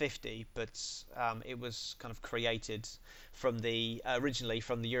 1950, but it was kind of created from originally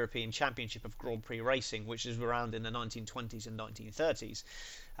from the European Championship of Grand Prix Racing, which was around in the 1920s and 1930s.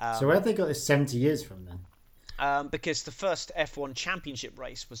 so where have they got this 70 years from then? Because the first F1 Championship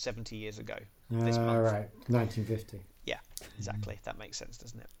race was 70 years ago this month. Right, 1950. Yeah, exactly. That makes sense,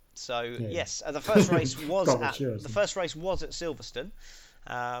 doesn't it? So Yeah. yes, the first race was Got at yours. the first race was at Silverstone,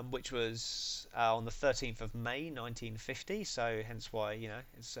 which was on the 13th of May 1950. So hence why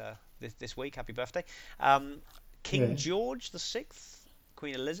it's this week. Happy birthday, King George the Sixth,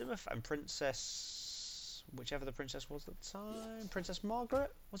 Queen Elizabeth, and whichever the princess was at the time, Princess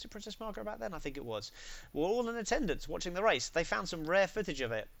Margaret. Was it Princess Margaret back then? I think it was. Were all in attendance watching the race. They found some rare footage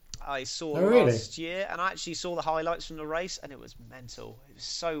of it. I saw last year, and I actually saw the highlights from the race, and it was mental. It was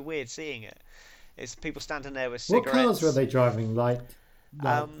so weird seeing it. It's people standing there with cigarettes. What cars were they driving? Like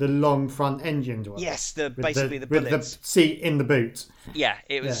the long front engined ones? Yes, the bullets. with the seat in the boot. Yeah,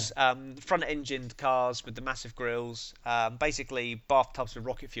 it was front engined cars with the massive grills. Basically, bathtubs with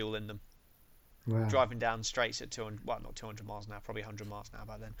rocket fuel in them. Wow. Driving down straights at 200, well, not 200 miles an hour, probably 100 miles an hour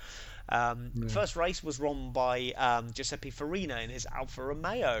by then. First race was won by Giuseppe Farina in his Alfa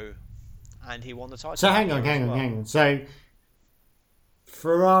Romeo, and he won the title. So hang on. So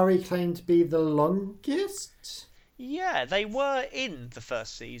Ferrari claimed to be the longest? Yeah, they were in the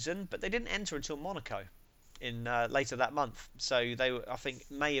first season, but they didn't enter until Monaco in later that month. So they were, I think,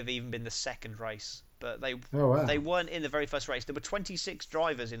 may have even been the second race. But they weren't in the very first race. There were 26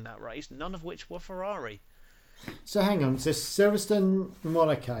 drivers in that race, none of which were Ferrari. So hang on. So Silverstone,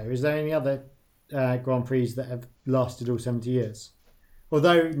 Monaco. Is there any other Grand Prix that have lasted all 70 years?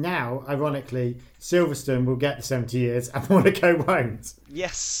 Although now, ironically, Silverstone will get the 70 years and Monaco won't.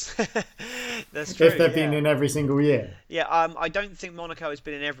 Yes, that's true. If they've been in every single year. Yeah, I don't think Monaco has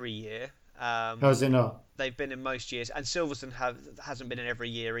been in every year. How's it not? They've been in most years, and Silverstone hasn't been in every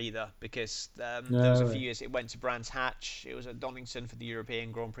year either, because there was a few years it went to Brands Hatch. It was at Donington for the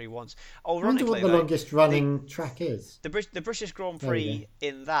European Grand Prix once. I wonder what the longest running track is. The British Grand Prix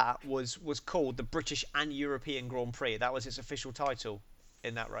in that was called the British and European Grand Prix. That was its official title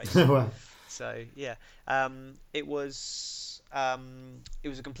in that race. Wow. So yeah, it was a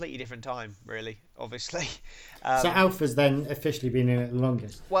completely different time, really. Obviously, so Alpha's then officially been in it the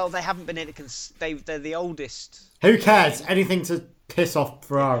longest. Well, they haven't been in it. They're the oldest. Who cares? Anything to piss off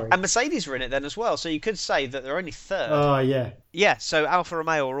Ferrari. And Mercedes were in it then as well. So you could say that they're only third. Oh yeah. Yeah. So Alfa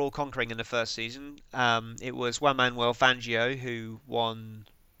Romeo were all conquering in the first season. It was Juan Manuel Fangio who won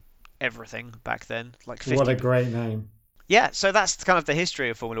everything back then. Like 50. What a great name. Yeah, so that's kind of the history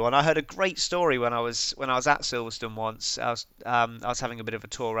of Formula One. I heard a great story when I was at Silverstone once. I was having a bit of a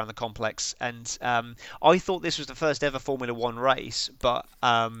tour around the complex, and I thought this was the first ever Formula One race, but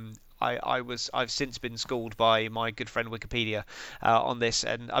I've since been schooled by my good friend Wikipedia on this,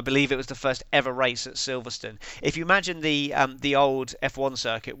 and I believe it was the first ever race at Silverstone. If you imagine the old F1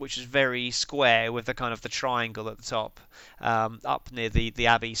 circuit, which is very square with the kind of the triangle at the top, up near the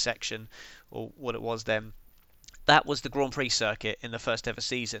Abbey section, or what it was then. That was the Grand Prix circuit in the first ever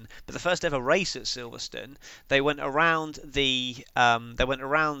season. But the first ever race at Silverstone, they went around the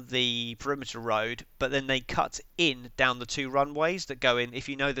perimeter road, but then they cut in down the two runways that go in. If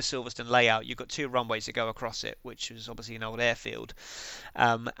you know the Silverstone layout, you've got two runways that go across it, which is obviously an old airfield,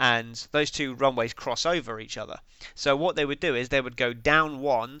 and those two runways cross over each other. So what they would do is they would go down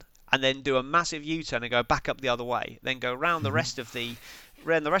one and then do a massive U-turn and go back up the other way, then go around the rest of the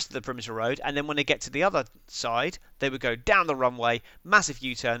perimeter road, and then when they get to the other side, they would go down the runway, massive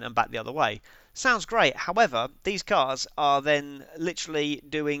U-turn, and back the other way. Sounds great. However, these cars are then literally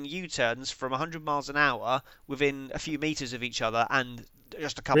doing U-turns from 100 miles an hour within a few meters of each other and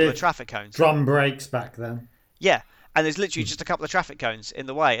just a couple of traffic cones. Drum brakes back then. Yeah. And there's literally just a couple of traffic cones in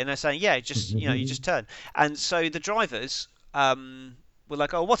the way, and they're saying, yeah, just you just turn. And so the drivers were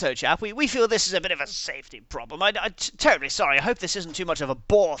like, oh, what, chap, we feel this is a bit of a safety problem. I'm terribly sorry. I hope this isn't too much of a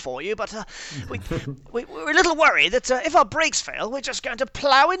bore for you, but we're a little worried that if our brakes fail, we're just going to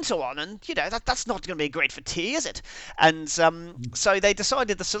plough into one, and, that's not going to be great for tea, is it? And so they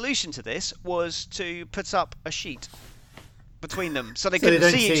decided the solution to this was to put up a sheet between them so they couldn't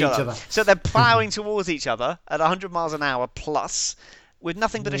see each other. So they're ploughing towards each other at 100 miles an hour plus with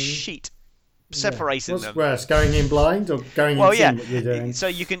nothing but a sheet. separating What's them. worse, going in blind or going in Well, yeah. seeing what you're doing? So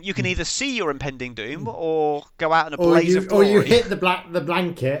you can either see your impending doom or go out in a Or blaze of glory. you hit the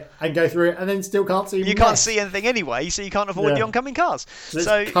blanket and go through it and then still can't see. You can't see anything anyway, so you can't avoid the oncoming cars.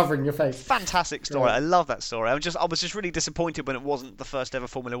 So it's covering your face. Fantastic story. I love that story. I was just really disappointed when it wasn't the first ever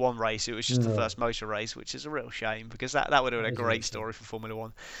Formula One race. It was just the first motor race, which is a real shame because that would have been a great story for Formula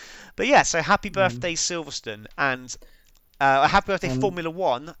One. But yeah, so happy birthday Silverstone, and a happy birthday Formula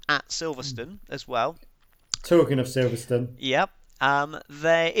One at Silverstone as well. Talking of Silverstone. Yep.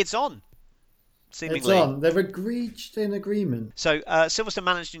 It's on. Seemingly. It's on. They've reached an agreement. So, Silverstone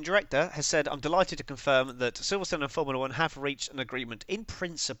Managing Director has said, "I'm delighted to confirm that Silverstone and Formula One have reached an agreement in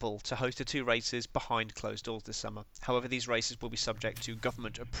principle to host the 2 races behind closed doors this summer. However, these races will be subject to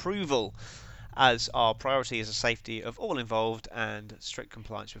government approval, as our priority is the safety of all involved and strict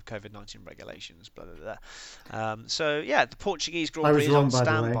compliance with COVID-19 regulations." Blah blah blah. So, yeah, the Portuguese Grand Prix is on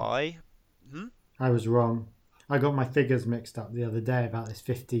standby. I was wrong. I got my figures mixed up the other day about this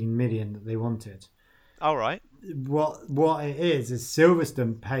 15 million that they wanted. All right. What it is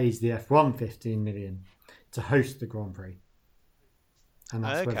Silverstone pays the F1 15 million to host the Grand Prix. And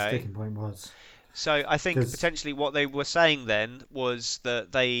that's where the sticking point was. So I think potentially what they were saying then was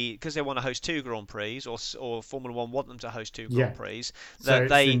that because they want to host 2 Grand Prix, or Formula One want them to host 2 Grand Prix, that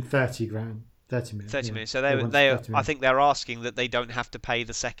so it's in 30 million. 30 million. So they I think they're asking that they don't have to pay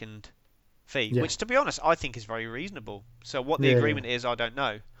the second fee, which, to be honest, I think is very reasonable. So what the agreement is, I don't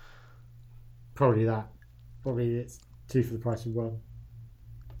know. Probably that. Probably it's 2 for the price of 1.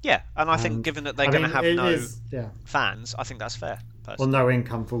 Yeah, and I think given that they're going to have fans, I think that's fair. Personally. Well, no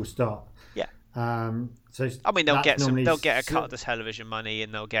income, full stop. Yeah. So I mean, they'll get a cut of the television money,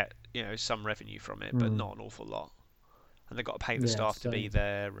 and they'll get some revenue from it, but not an awful lot. And they've got to pay the staff to be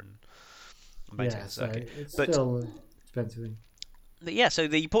there and maintain the circuit. It's still expensive. Yeah, so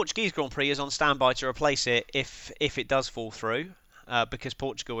the Portuguese Grand Prix is on standby to replace it if it does fall through, because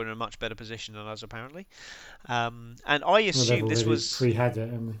Portugal are in a much better position than us apparently. And I assume this was pre-had it,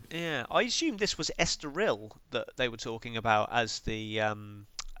 haven't they? Yeah, I assume this was Estoril that they were talking about as the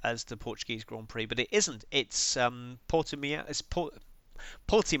Portuguese Grand Prix, but it isn't. It's Portimao. It's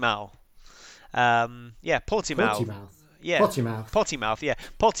Portimao. Portimao.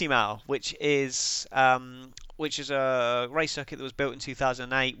 Portimao, which is a race circuit that was built in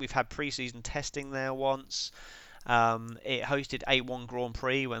 2008. We've had pre-season testing there once. It hosted A1 Grand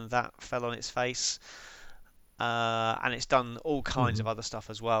Prix when that fell on its face. And it's done all kinds of other stuff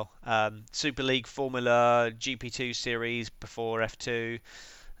as well. Super League Formula, GP2 Series before F2,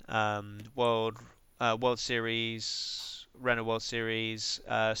 World Series, Renault World Series,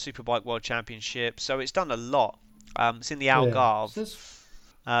 Superbike World Championship. So it's done a lot. It's in the Algarve.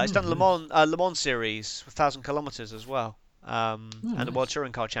 It's done Le Mans Series, 1,000 kilometres as well, and the World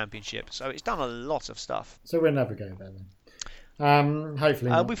Touring Car Championship. So it's done a lot of stuff. So we'll never go there then.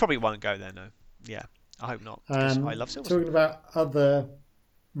 Hopefully not. We probably won't go there, no. Yeah, I hope not. I love Silverstone. Talking about other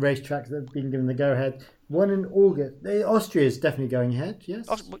racetracks that have been given the go-ahead. One in August. Austria is definitely going ahead, yes?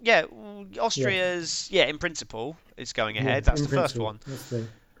 Austria's, in principle, it's going ahead. That's the first one.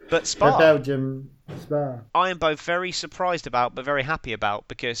 But Spa, Belgium, Spa. I am both very surprised about, but very happy about,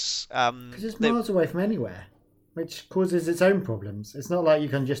 because it's miles away from anywhere, which causes its own problems. It's not like you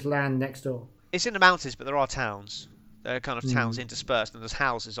can just land next door. It's in the mountains, but there are towns. There are kind of towns interspersed, and there's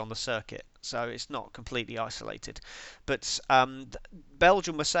houses on the circuit, so it's not completely isolated. But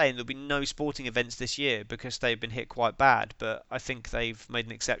Belgium was saying there'll be no sporting events this year because they've been hit quite bad. But I think they've made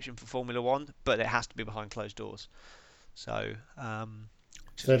an exception for Formula One, but it has to be behind closed doors. So.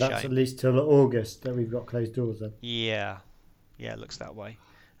 So that's at least till August that we've got closed doors then. Yeah, it looks that way.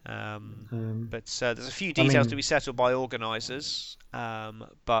 But there's a few details to be settled by organisers,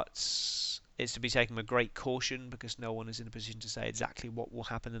 but it's to be taken with great caution because no one is in a position to say exactly what will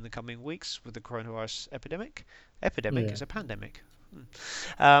happen in the coming weeks with the coronavirus epidemic. Is a pandemic.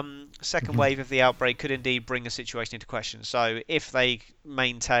 Second wave of the outbreak could indeed bring a situation into question. So if they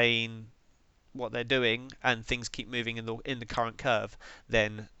maintain what they're doing and things keep moving in the current curve,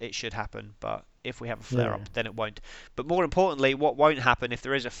 then it should happen. But if we have a flare up, then it won't. But more importantly, what won't happen if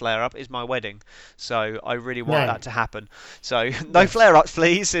there is a flare up is my wedding. So I really want that to happen. So no flare ups,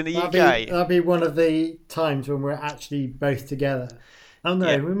 please, in the UK. That'll be one of the times when we're actually both together. Oh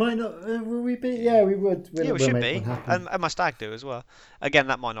no, we might not. Will we be? Yeah, we would. We should be, and my stag do as well. Again,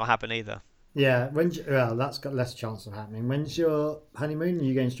 that might not happen either. Yeah, that's got less chance of happening. When's your honeymoon? Are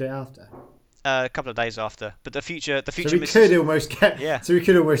you going straight after? A couple of days after, but the future. So we could almost get. So we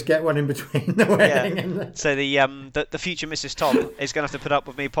could almost get one in between the wedding and the... So the future Mrs. Tom is going to have to put up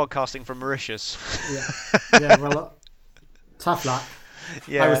with me podcasting from Mauritius. Yeah. Well, tough luck.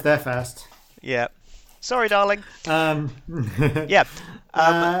 Yeah. I was there first. Yeah. Sorry, darling. Um, Yeah.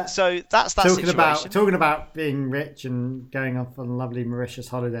 uh, So that's that situation. talking about being rich and going off on lovely Mauritius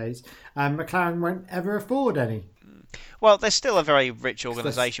holidays. McLaren won't ever afford any Well, they're still a very rich because they're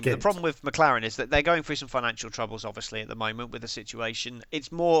organisation, but the skint. problem with McLaren is that they're going through some financial troubles, obviously, at the moment with the situation.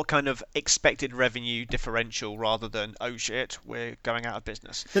 It's more kind of expected revenue differential rather than, oh shit, we're going out of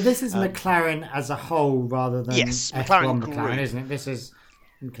business. But this is Um, McLaren as a whole rather than yes, McLaren F1 McLaren, Group. isn't it? This is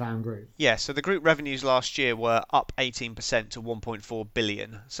McLaren Group. Yeah, so the group revenues last year were up 18% to 1.4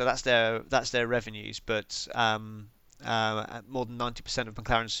 billion. So that's their revenues, but more than 90% of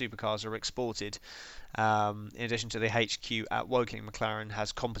McLaren's supercars are exported. In addition to the HQ at Woking, McLaren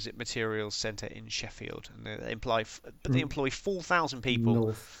has composite materials centre in Sheffield, and they Mm, employ 4,000 people,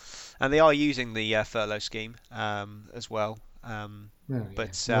 North. and they are using the furlough scheme as well. Oh, yeah.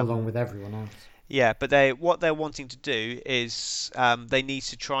 But Well, along with everyone else. yeah, but what they're wanting to do is they need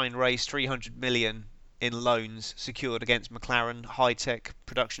to try and raise 300 million in loans secured against McLaren High Tech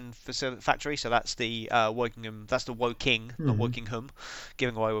Production Factory. So that's the Wokingham, that's the Woking, not Hmm. Wokingham,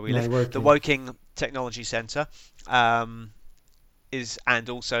 giving away where we No, live. The working. Woking Technology Centre um, is, and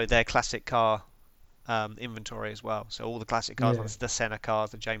also their classic car inventory as well. So all the classic cars, Yeah. like the Senna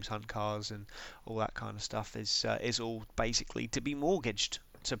cars, the James Hunt cars, and all that kind of stuff is all basically to be mortgaged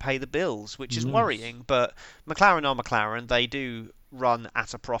to pay the bills, which is Nice. worrying. But McLaren are McLaren; they do run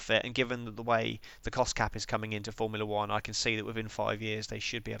at a profit, and given the way the cost cap is coming into Formula One, I can see that within 5 years they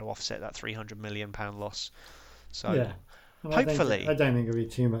should be able to offset that £300 million loss. So Yeah. And I hopefully, don't think it'll be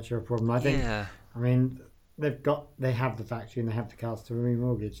too much of a problem. yeah. I mean, they have the factory and they have the cars to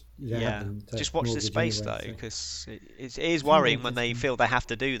remortgage. They have Yeah, them to just watch this mortgage space anyway. though, So because it is it's going to be worrying when they interesting. feel they have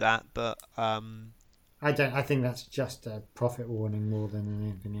to do that. But I don't. I think that's just a profit warning more than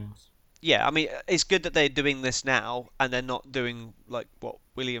anything else. yeah, I mean, it's good that they're doing this now, and they're not doing like what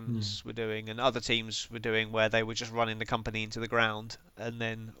Yeah. Williams were doing and other teams were doing, where they were just running the company into the ground, and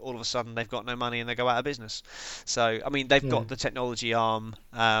then all of a sudden they've got no money and they go out of business. So, I mean, they've Yeah. got the technology arm,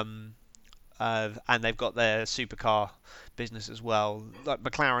 and they've got their supercar business as well. Like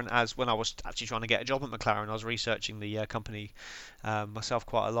McLaren, as when I was actually trying to get a job at McLaren, I was researching the company myself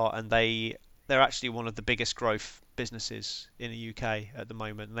quite a lot, and they're actually one of the biggest growth businesses in the UK at the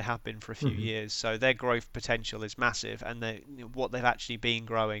moment, and they have been for a few Hmm. years. So their growth potential is massive, and what they've actually been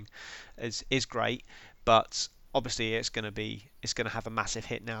growing is great. But obviously, it's going to have a massive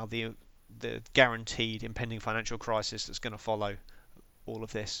hit now. The guaranteed impending financial crisis that's going to follow all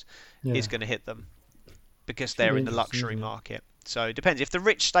of this is Yeah. going to hit them because It's going to they're be in the interesting, luxury isn't it? market. So it depends. If the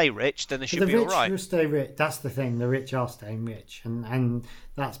rich stay rich, then they But should the be all rich right. will stay rich. That's the thing. The rich are staying rich, and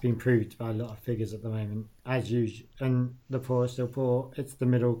that's been proved by a lot of figures at the moment, as usual. And the poor are still poor. It's the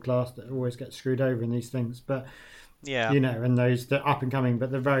middle class that always gets screwed over in these things. But Yeah, and those that are up and coming,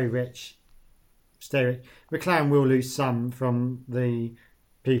 but the very rich stay rich. McLaren will lose some from the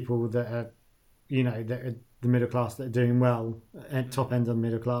people that are, that are the middle class that are doing well at top end of the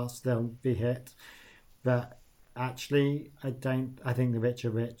middle class. They'll be hit, but actually, I don't. I think the rich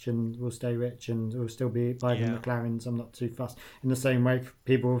are rich and will stay rich and will still be buying yeah, McLarens. I'm not too fussed. In the same way,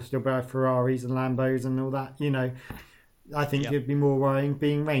 people will still buy Ferraris and Lambos and all that. I think yeah, it'd be more worrying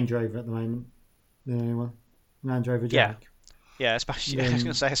being Range Rover at the moment than anyone. Land Rover yeah, Jag. yeah. Especially, I was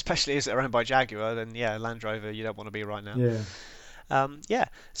going to Then say, especially as they're owned by Jaguar, then yeah, Land Rover, you don't want to be right now. yeah, Yeah.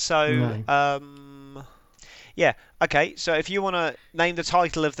 So, no. yeah. Okay. So if you want to name the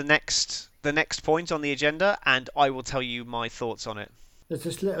title of the next point on the agenda, and I will tell you my thoughts on it. There's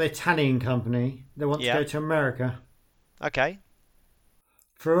this little Italian company that wants to Yeah. go to America. Okay.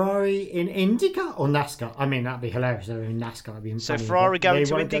 Ferrari in IndyCar or NASCAR? I mean, that'd be hilarious. If they were in NASCAR, it'd be So funny. Ferrari But going they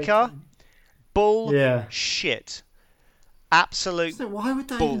to won't go to. IndyCar? Bull Yeah. shit. Absolute So why would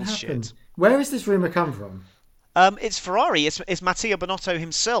that even happen? bullshit. Where has this rumor come from? It's Ferrari. It's Matteo Binotto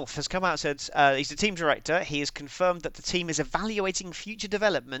himself has come out and said he's the team director. He has confirmed that the team is evaluating future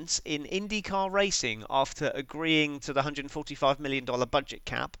developments in IndyCar racing after agreeing to the $145 million budget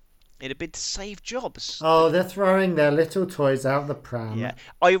cap in a bid to save jobs. Oh, they're throwing their little toys out the Yeah, pram.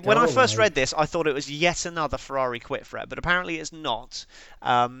 when Go I first away. read this, I thought it was yet another Ferrari quit threat, but apparently it's not.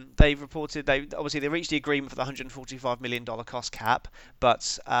 They reported they reached the agreement for the $145 million cost cap,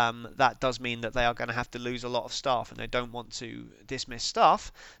 but that does mean that they are going to have to lose a lot of staff, and they don't want to dismiss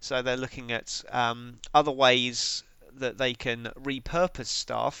staff, so they're looking at other ways that they can repurpose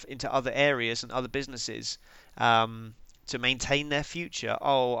staff into other areas and other businesses to maintain their future.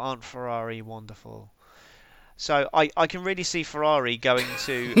 Oh, aren't Ferrari wonderful? So I can really see Ferrari going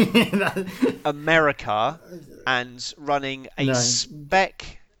to America and running a No,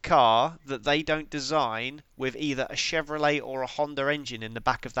 spec car that they don't design with either a Chevrolet or a Honda engine in the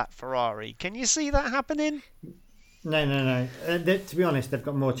back of that Ferrari. Can you see that happening? No, no, no. To be honest, they've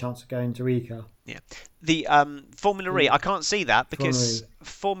got more chance of going to Eco. Yeah, the Formula E, The I can't see that Formula because E.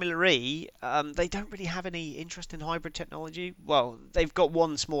 Formula E, they don't really have any interest in hybrid technology. Well, they've got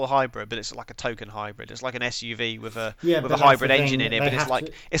one small hybrid, but it's like a token hybrid. It's like an SUV Yeah, with a but that's the hybrid engine thing. in it, They but have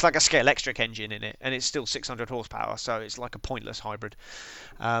to. it's like a scale electric engine in it, and it's still 600 horsepower, so it's like a pointless hybrid.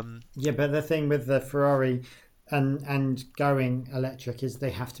 Um, Yeah, but the thing with the Ferrari and going electric is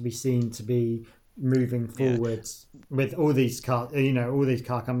they have to be seen to be moving yeah, forwards with all these car. All these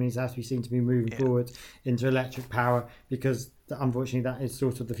car companies have to be seen to be moving yeah, forward into electric power because unfortunately that is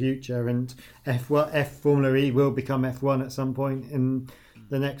sort of the future. And F Formula E will become F1 at some point in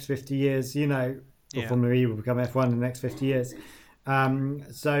the next 50 years. Or yeah. Formula E will become F1 in the next 50 years.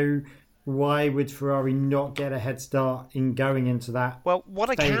 So why would Ferrari not get a head start in going into that Well, what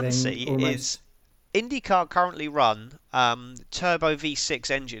I can failing see is almost? IndyCar currently run turbo V6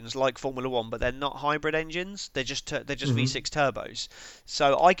 engines like Formula One, but they're not hybrid engines. They're just Hmm. V6 turbos.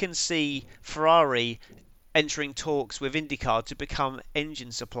 So I can see Ferrari entering talks with IndyCar to become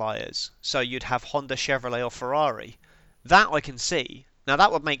engine suppliers. So you'd have Honda, Chevrolet, or Ferrari. That I can see. Now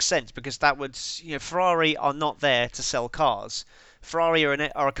that would make sense because that would, Ferrari are not there to sell cars. Ferrari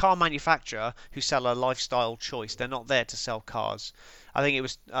are a car manufacturer who sell a lifestyle choice. They're not there to sell cars. I think it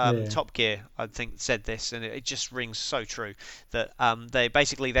was Yeah, Top Gear, I think, said this, and it just rings so true that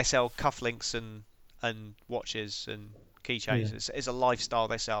they sell cufflinks and watches and yeah, keychains. It's a lifestyle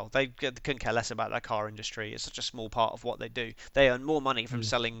they sell. They couldn't care less about their car industry. It's such a small part of what they do. They earn more money from yeah.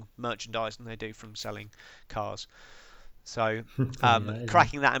 selling merchandise than they do from selling cars. So, Funny that, isn't it?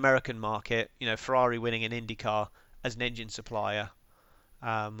 cracking that American market, Ferrari winning an IndyCar as an engine supplier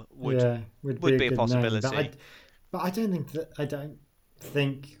would Yeah, would be would a be a good name, possibility. but I don't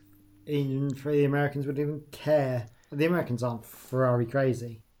think even for the Americans would even care. The Americans aren't Ferrari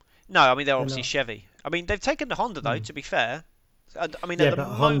crazy. No, I mean they're They're obviously not. Chevy. I mean they've taken the Honda though. Mm. To be fair, I mean at Yeah, the but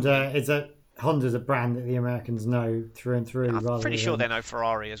Honda moment, is a Honda's a brand that the Americans know through and through, I'm pretty rather sure they than know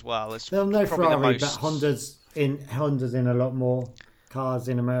Ferrari as well. It's they'll know probably the Ferrari, but most. Honda's in a lot more cars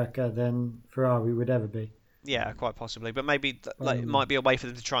in America than Ferrari would ever be. Yeah, quite possibly, but maybe it Um, might be a way for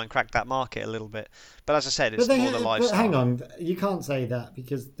them to try and crack that market a little bit. But as I said, it's more the but hang lifestyle. on, you can't say that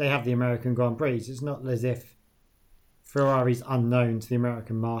because they have the American Grand Prix. It's not as if Ferrari's unknown to the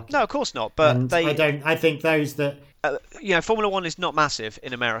American No, market. of course not. But And I don't. I think those that. Formula One is not massive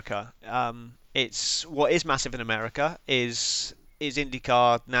in America. It's what is massive in America is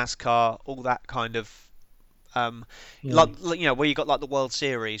IndyCar, NASCAR, all that kind of Yeah, where you got like the World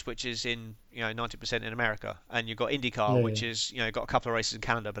Series, which is in 90% in America, and you've got IndyCar, yeah, which yeah. is got a couple of races in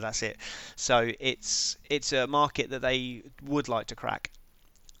Canada, but that's it. So it's a market that they would like to crack.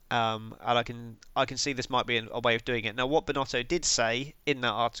 And I can see this might be a way of doing it. Now, what Bonotto did say in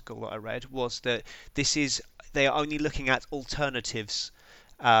that article that I read was that they are only looking at alternatives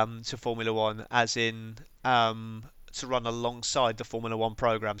to Formula One, as in to run alongside the Formula One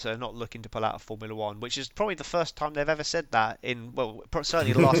program. So they're not looking to pull out of Formula One, which is probably the first time they've ever said that in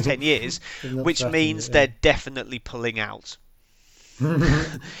certainly the last 10 years, It's not which certain, means they're definitely pulling out.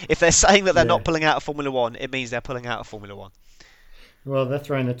 If they're saying that they're yeah. not pulling out of Formula One, it means they're pulling out of Formula One. Well, they're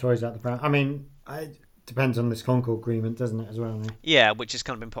throwing the toys out the pram. I mean, it depends on this Concord agreement, doesn't it, as well? Now? Yeah, which has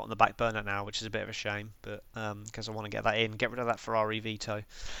kind of been put on the back burner now, which is a bit of a shame. But because I want to get that in, get rid of that Ferrari veto.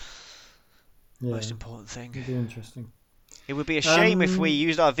 Yeah, Most important thing. it'd be interesting. It would be a shame if we Um,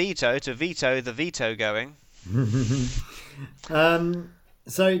 used our veto to veto the veto going. um,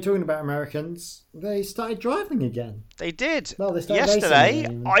 so talking about Americans, they started driving again. They did. Well, they started racing Yesterday,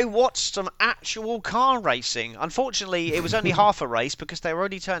 again. Even. I watched some actual car racing. Unfortunately, it was only half a race because they were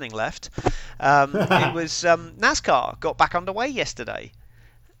only turning left. It was NASCAR got back underway yesterday,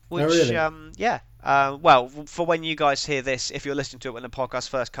 Oh, which, really? yeah. Well, for when you guys hear this, if you're listening to it when the podcast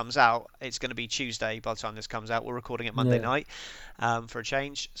first comes out, it's going to be Tuesday by the time this comes out. We're recording it Monday Yeah. night for a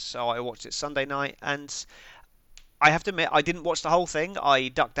change. So I watched it Sunday night, and I have to admit, I didn't watch the whole thing. I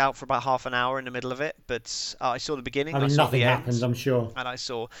ducked out for about half an hour in the middle of it, but I saw the beginning, I I mean, saw nothing the happens, end, I'm sure. and I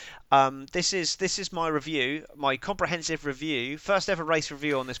saw. This is my review, my comprehensive review, first ever race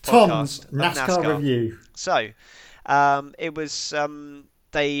review on this Tom's podcast of NASCAR NASCAR. review. So, it was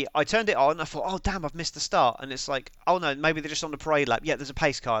I turned it on. I thought, oh damn, I've missed the start, and it's like, oh no, maybe they're just on the parade lap. Yeah, there's a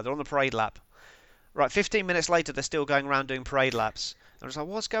pace car. They're on the parade lap. Right, 15 minutes later, they're still going around doing parade laps. I was like,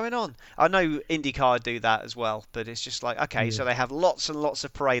 what's going on? I know IndyCar do that as well, but it's just like, okay, Yeah. so they have lots and lots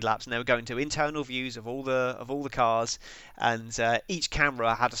of parade laps, and they were going to internal views of all the cars, and each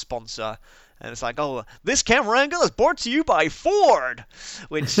camera had a sponsor, And it's like, oh, this camera angle is brought to you by Ford,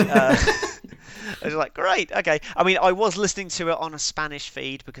 which I was like, great, okay. I mean, I was listening to it on a Spanish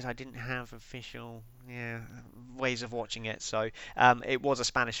feed because I didn't have official ways of watching it. So it was a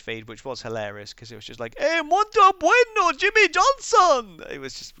Spanish feed, which was hilarious because it was just like, "Hey, muito bueno, Jimmy Johnson." It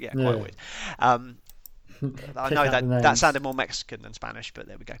was just quite weird. I know that sounded more Mexican than Spanish, but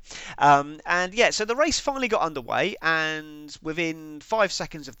there we go. And yeah, so the race finally got underway, and within 5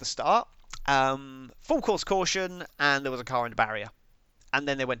 seconds of the start, full course caution, and there was a car in the barrier, and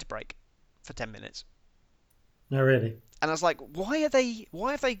then they went to break for 10 minutes. No, really. And I was like, why have they?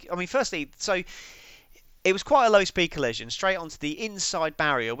 I mean, firstly, so it was quite a low speed collision straight onto the inside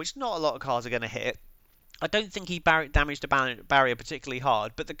barrier, which not a lot of cars are going to hit. I don't think he damaged the barrier particularly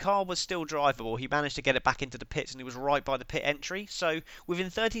hard, but the car was still drivable. He managed to get it back into the pits, and he was right by the pit entry. So within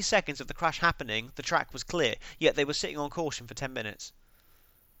 30 seconds of the crash happening, the track was clear. Yet they were sitting on caution for 10 minutes.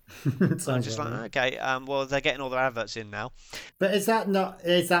 So I'm just like, okay, well, they're getting all their adverts in now. But is that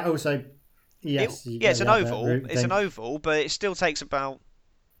also? Yes. It's an oval. It's an oval, but it still takes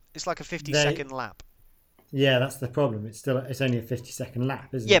it's like a 50-second lap. Yeah, that's the problem. It's only a 50-second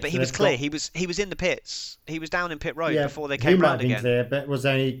lap, isn't it? Yeah, but he was clear. He was in the pits. He was down in pit road before they came round again. Clear, but was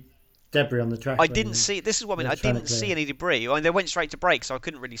only debris on the track. I didn't see. This is what I mean. I didn't see any debris. I mean, they went straight to brake, so I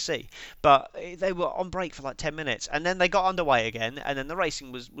couldn't really see. But they were on brake for like 10 minutes, and then they got underway again, and then the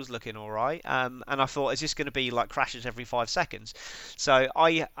racing was looking all right. And I thought, is this going to be like crashes every 5 seconds? So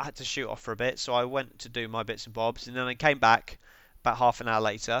I had to shoot off for a bit. So I went to do my bits and bobs, and then I came back about half an hour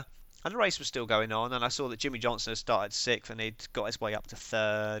later. And the race was still going on, and I saw that Jimmy Johnson had started 6th, and he'd got his way up to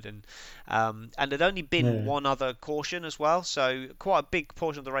 3rd, and there'd only been one other caution as well, so quite a big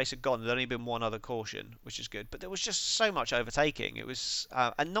portion of the race had gone. There'd only been one other caution, which is good, but there was just so much overtaking. It was,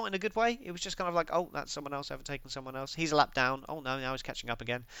 and not in a good way. It was just kind of like, oh, that's someone else overtaking someone else. He's a lap down. Oh no, now he's catching up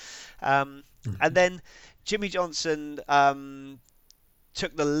again. And then Jimmy Johnson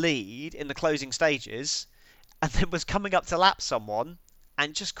took the lead in the closing stages, and then was coming up to lap someone,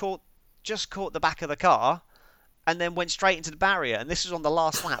 and just caught the back of the car, and then went straight into the barrier. And this was on the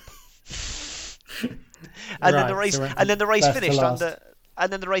last lap. And then the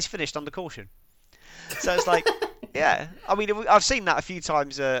race finished under caution. So it's like, yeah. I mean, I've seen that a few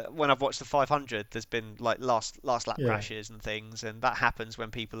times when I've watched the 500. There's been like last lap crashes and things, and that happens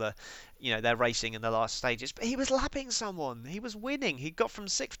when people are, they're racing in the last stages. But he was lapping someone. He was winning. He got from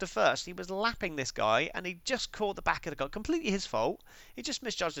 6th to 1st. He was lapping this guy, and he just caught the back of the car. Completely his fault. He just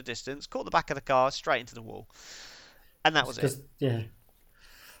misjudged the distance, caught the back of the car straight into the wall, and that was it. Yeah.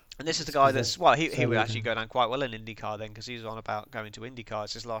 And this is the guy he would actually go down quite well in IndyCar then, because he was on about going to IndyCar.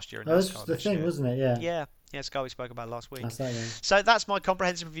 It's his last year in NASCAR. That was the thing, wasn't it? Yeah. Yeah, it's a guy we spoke about last week. That's that, yeah. So that's my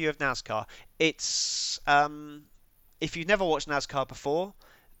comprehensive review of NASCAR. It's if you've never watched NASCAR before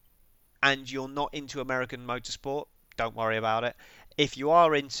and you're not into American motorsport, don't worry about it. If you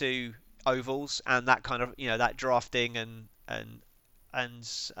are into ovals and that kind of that drafting and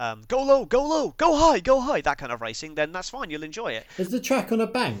go low, go high, that kind of racing, then that's fine. You'll enjoy it. Is the track on a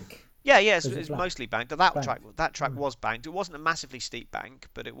bank? Yeah, it's mostly banked. That track was banked. It wasn't a massively steep bank,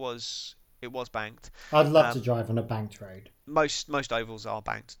 but it was banked. I'd love to drive on a banked road. Most ovals are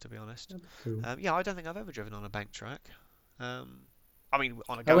banked, to be honest. Cool. Yeah, I don't think I've ever driven on a banked track. I mean,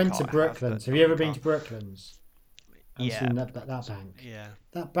 on a go-kart. I went to Brooklands. Have you ever been to Brooklands? I've seen that bank. Yeah.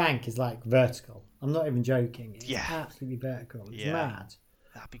 That bank is like vertical. I'm not even joking. It's absolutely vertical. It's mad.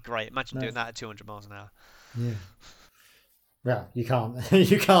 That'd be great. Imagine doing that at 200 miles an hour. Yeah. Well, you can't.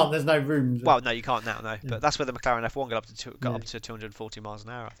 You can't. There's no room. Well, no, you can't now, no. Yeah. But that's where the McLaren F1 got up to 240 miles an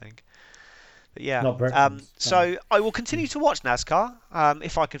hour, I think. But yeah. So I will continue to watch NASCAR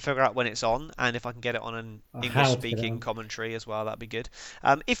if I can figure out when it's on, and if I can get it on an English-speaking commentary as well. That'd be good.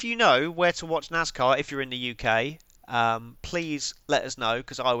 If you know where to watch NASCAR, if you're in the UK, please let us know,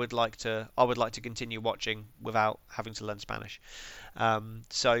 because I would like to continue watching without having to learn Spanish.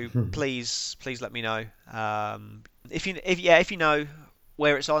 So please let me know. If you know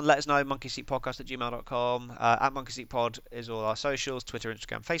where it's on, let us know. monkeyseatpodcast@gmail.com. At monkeyseatpod is all our socials: Twitter,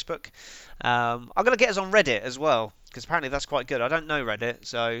 Instagram, Facebook. I'm gonna get us on Reddit as well, because apparently that's quite good. I don't know Reddit,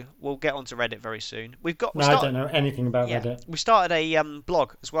 so we'll get onto Reddit very soon. I don't know anything about Reddit. We started a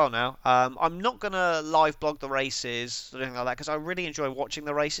blog as well now. I'm not going to live blog the races or anything like that, because I really enjoy watching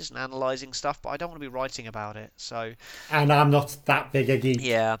the races and analysing stuff, but I don't want to be writing about it. And I'm not that big a geek.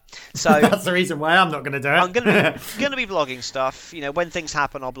 Yeah. So that's the reason why I'm not going to do it. I'm going to be blogging stuff. When things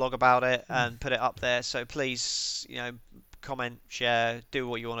happen, I'll blog about it and put it up there. So please, comment, share, do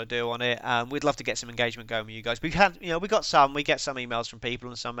what you want to do on it. We'd love to get some engagement going with you guys. We get some emails from people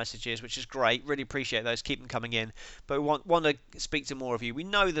and some messages, which is great. Really appreciate those. Keep them coming in. But we want to speak to more of you. We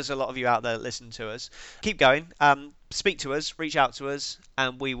know there's a lot of you out there that listen to us. Keep going. Speak to us, reach out to us,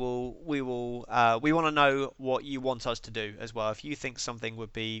 and we want to know what you want us to do as well. If you think something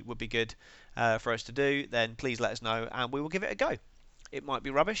would be good for us to do, then please let us know, and we will give it a go. It might be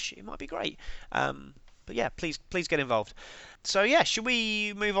rubbish, it might be great. But yeah, please get involved. So yeah, should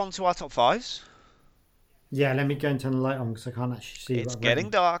we move on to our top fives? Yeah, let me go and turn the light on because I can't actually see. It's getting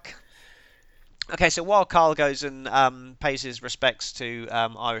dark. Okay, so while Carl goes and pays his respects to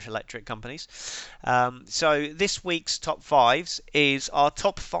Irish electric companies, so this week's top fives is our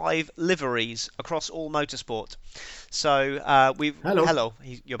top 5 liveries across all motorsport. So hello,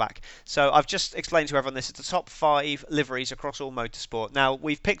 you're back. So I've just explained to everyone this is the top 5 liveries across all motorsport. Now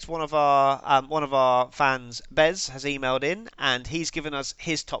we've picked one of our fans, Bez, has emailed in and he's given us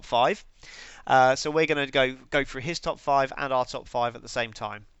his top 5. So we're going to go through his top 5 and our top 5 at the same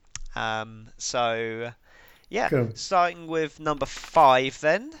time. Cool. Starting with number 5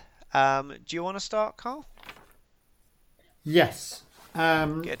 then. Do you want to start, Carl? Yes.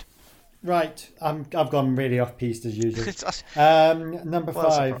 Good. Right, I've gone really off-piste as usual. Number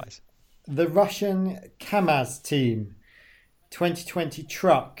 5, the Russian KAMAZ team 2020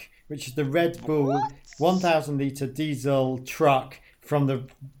 truck, which is the Red Bull 1,000-litre diesel truck from the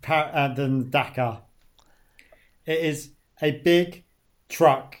Dakar. It is a big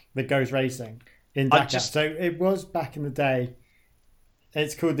truck that goes racing in Dakar. So it was back in the day.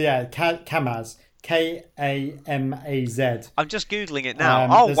 It's called KAMAZ. KAMAZ. I'm just googling it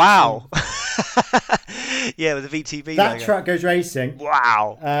now. Wow! Yeah, with the VTB. That logo. Truck goes racing.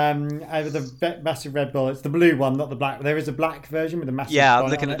 Wow! With a massive Red Bull. It's the blue one, not the black. There is a black version with a massive. Yeah, I'm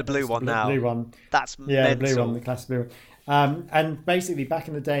looking at the blue one now. Blue one. That's the blue one, the classic blue one. And basically, back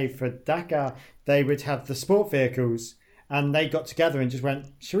in the day for Dakar, they would have the sport vehicles, and they got together and just went,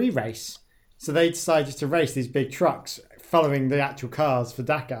 "Shall we race?" So they decided to race these big trucks, following the actual cars for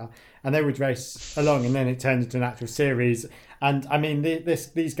Dakar. And they would race along, and then it turned into an actual series. And I mean,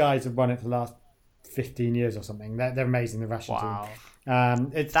 these guys have won it for the last 15 years or something. They're amazing, the Russian team.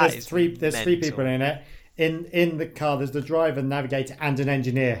 There's three people in it. In the car, there's the driver, navigator, and an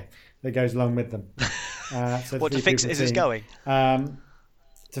engineer that goes along with them. What, to fix it as it's going? To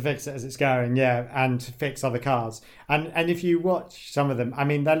fix it as it's going, yeah, and to fix other cars. And if you watch some of them, I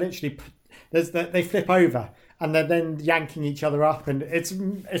mean, they're literally they flip over. And they're then yanking each other up, and it's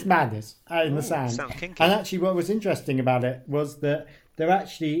madness in the sand. Sounds kinky. And actually, what was interesting about it was that they're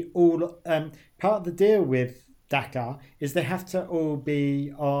actually all part of the deal with Dakar is they have to all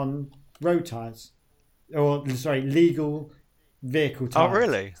be on road tyres, legal vehicle tyres. Oh,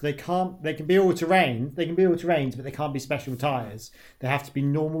 really? So they can't. They can be all terrain. They can be all terrains, but they can't be special tyres. They have to be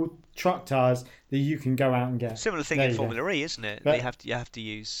normal truck tyres that you can go out and get. Similar thing in Formula E, isn't it? But you have to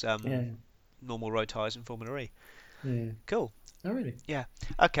use. Normal road tyres in Formula E. Yeah. Cool. Oh, really? Yeah.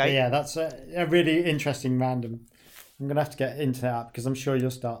 Okay. But yeah, that's a really interesting random. I'm going to have to get into that because I'm sure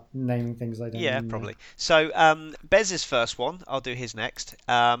you'll start naming things I don't know. Yeah, probably. So Bez's first one, I'll do his next,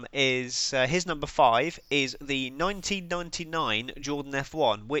 is his number 5 is the 1999 Jordan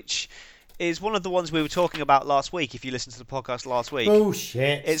F1, which is one of the ones we were talking about last week, if you listened to the podcast last week. Oh,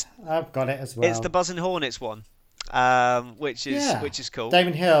 shit. I've got it as well. It's the Buzzin' Hornets one. Which is cool.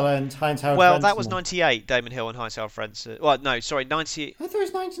 Damon Hill and Heinz Howard. Well, that was 98. Damon Hill and Heinz Howard Frentzen. Well, no, sorry, 90. I thought it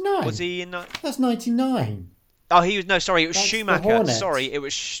was 99. Was he in? That's 99. Oh, he was no. Sorry, it was That's Schumacher. Sorry, it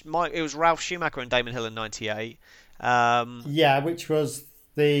was Ralph Schumacher and Damon Hill in 98. Yeah, which was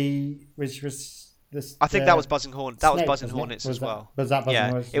this. I think that was Buzzing Hornet. That was Buzzing Hornets as well. Was that Buzzing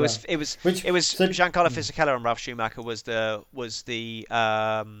Hornets? It was Giancarlo Fisichella and Ralph Schumacher was the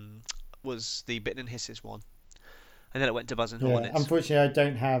Bitten and Hisses one. And then it went to Buzzing Hornets. Unfortunately, I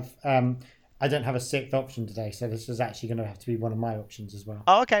don't have a 6th option today, so this is actually going to have to be one of my options as well.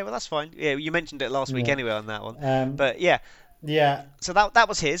 Oh, okay, well that's fine. Yeah, you mentioned it last week anyway on that one. But yeah. Yeah. So that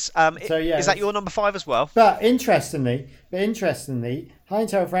was his. Is that your number 5 as well? But interestingly, Heinz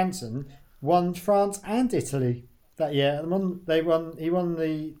Howard Frentzen won France and Italy that year. They won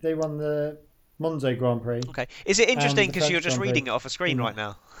the Monza Grand Prix. Okay. Is it interesting because you're just reading it off a screen right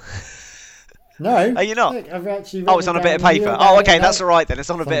now? No. Are you not? Look, I've actually it's on a bit of paper. Oh, okay, that's all right then.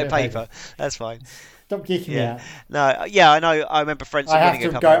 It's on a bit of paper. That's fine. Stop geeking me out. No, yeah, I know. I remember Frentzen winning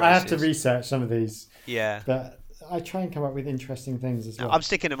a couple of races. I have to research some of these. Yeah. But I try and come up with interesting things as well. I'm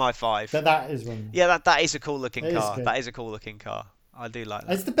sticking to my 5. But that is one. Yeah, that is a cool looking car. That is a cool looking car. I do like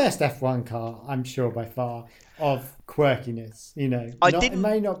that. It's the best F1 car, I'm sure, by far, of quirkiness. You know, it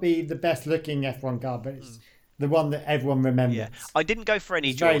may not be the best looking F1 car, but it's the one that everyone Yeah, remembers. I didn't go for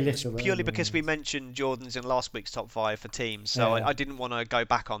any There's very Jordans little that purely everyone because we remembers. mentioned Jordans in last week's top five for teams, so Yeah. I didn't want to go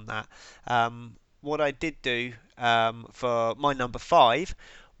back on that. What I did do for my number five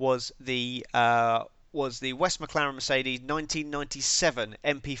was the West McLaren Mercedes 1997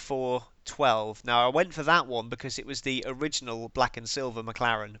 MP4 12. Now I went for that one because it was the original black and silver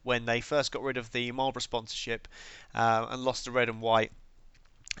McLaren when they first got rid of the Marlboro sponsorship and lost the red and white.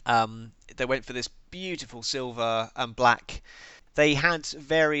 They went for this beautiful silver and black. They had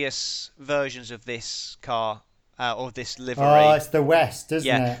various versions of this car or this Oh, livery. it's the West, isn't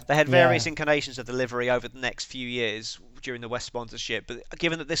Yeah, it? they had various Yeah. incarnations of the livery over the next few years during the West sponsorship. But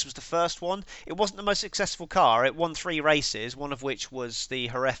given that this was the first one, it wasn't the most successful car. It won three races, one of which was the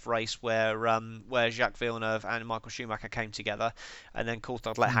Jerez race where Jacques Villeneuve and Michael Schumacher came together, and then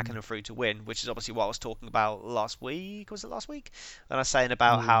Coulthard let Mm. Hakkinen through to win, which is obviously what I was talking about last week. Was it last week? And I was saying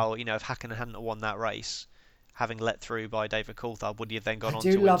about Yeah. how if Hakkinen hadn't won that race, having let through by David Coulthard, would he have then I gone on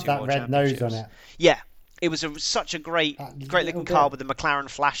do to win love two that world red nose on championships? it. Yeah, it was such a That great little looking car bit. with the McLaren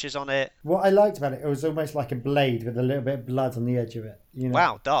flashes on it. What I liked about it, it was almost like a blade with a little bit of blood on the edge of it.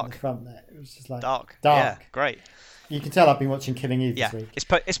 Wow, On the dark, front there. It was just like dark. Yeah, dark. great. You can tell I've been watching Killing Eve Yeah, this week.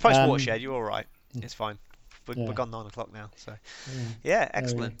 it's post Um, watershed. You're all right. It's fine. We're yeah, gone 9 o'clock now. So yeah. yeah, There we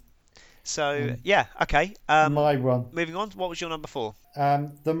excellent. go. So Um, yeah, okay. my one. Moving on. What was your number four?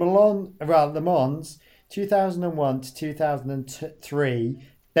 The Milan, well, Le Mans, 2001 to 2003,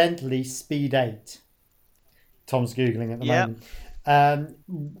 Bentley Speed 8. Tom's Googling at the Yeah, moment.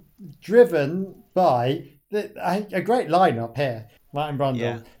 Um, driven by a great lineup here: Martin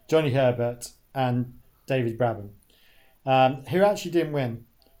yeah. Brundle, Johnny Herbert, and David Brabham, who actually didn't win.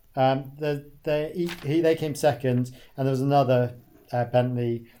 They came second, and there was another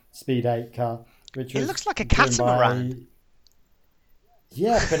Bentley Speed 8 car, which It was looks like a driven catamaran. by.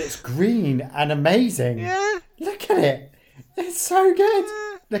 Yeah, but it's green and amazing. Yeah. Look at it. It's so good.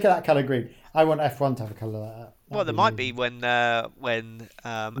 Eh. Look at that colour green. I want F1 to have a colour like that. Well, That'd there be might be amazing. when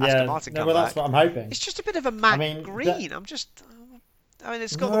Aston Yeah, Martin no, come well, that's back. what I'm hoping. It's just a bit of a matte mean, green. I mean,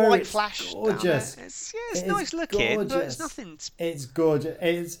 it's got the no, white it's flash down gorgeous. there. It's It is nice looking, but it's gorgeous. nothing. It's gorgeous.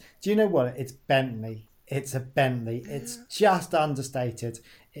 It's. Do you know what? It's Bentley. It's a Bentley. It's just understated.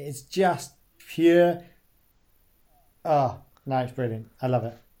 It's just pure. Oh no, it's brilliant. I love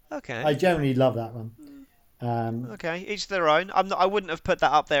it. Okay. I generally love that one. Okay, each their own. I wouldn't have put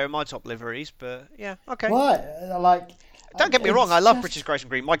that up there in my top liveries, but yeah, okay. What? Like, Don't get me wrong, it's I love just. British Racing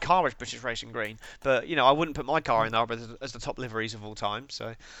Green. My car is British Racing Green, but I wouldn't put my car in there as the top liveries of all time.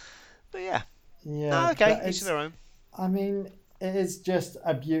 So, but yeah, Yeah, no, okay, but each to it's. their own. I mean, it is just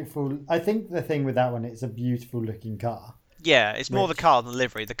a beautiful. I think the thing with that one, it's a beautiful looking car, Yeah, it's more the which car than the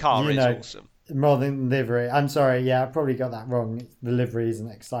livery. The car you is know, awesome. more than livery. I'm sorry, yeah, I probably got that wrong. The livery isn't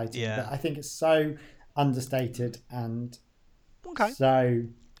exciting, Yeah. but I think it's so understated and Okay. so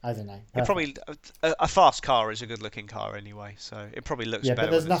I don't know. It Perfect. probably a fast car is a good looking car anyway, so it probably looks Yeah, but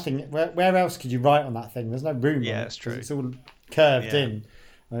better there's when it's. nothing. Where else could you write on that thing? There's no room on Yeah, it it's because true. it's all curved Yeah, in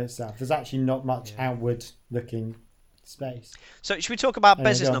on itself. There's actually not much yeah. outward looking space. So should we talk about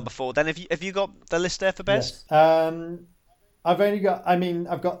Anyway, Bez's go number on. four then? Have you got the list there for Bez? Yes. I've only got. I mean,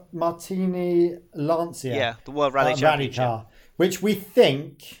 I've got Martini Lancia. Yeah, the World Rally Rally Championship. car, which we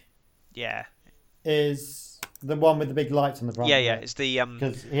think Yeah, is the one with the big lights on the front. yeah, yeah. It's the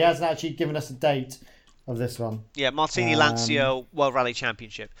Because he hasn't actually given us a date of this one. Martini Um, Lancia World Rally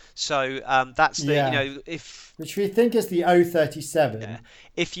Championship. So that's the yeah, which we think is the yeah, 037.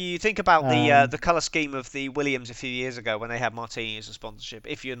 if you think about Um, the color scheme of the Williams a few years ago when they had Martini as a sponsorship.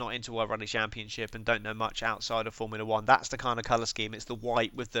 If you're not into World Rally Championship and don't know much outside of Formula One, that's the kind of color scheme. It's the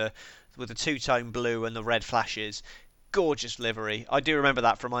white with the two-tone blue and the red flashes. Gorgeous livery. I do remember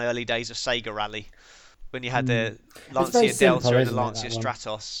that from my early days of Sega Rally when you had the it's very Lancia simple, Delta and the isn't it? Lancia That one.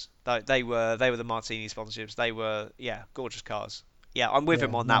 Stratos. They were the Martini sponsorships. They were gorgeous cars. Yeah, I'm with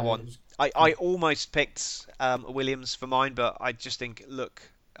him Yeah, on that no, it one. was I almost picked a Williams for mine, but I just think look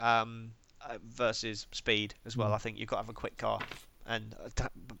versus speed as well. I think you've got to have a quick car, and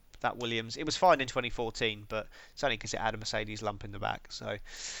that Williams it was fine in 2014, but it's only because it had a Mercedes lump in the back. So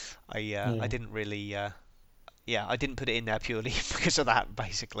I yeah. didn't really I didn't put it in there purely because of that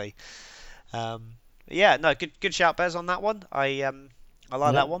basically. Yeah, no, good shout, Bez, on that one. I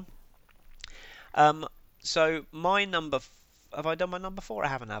like that Yep. one. So my have I done my number four? I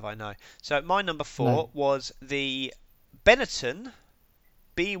haven't, have I? No. So my number four No. was the Benetton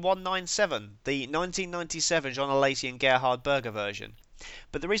B197, the 1997 John Alesi and Gerhard Berger version.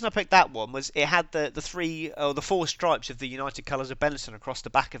 But the reason I picked that one was it had the three or the four stripes of the United Colours of Benetton across the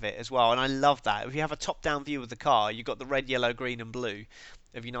back of it as well, and I love that. If you have a top-down view of the car, you've got the red, yellow, green, and blue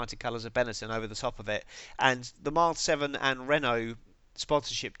of United Colours of Benetton over the top of it, and the Mark 7 and Renault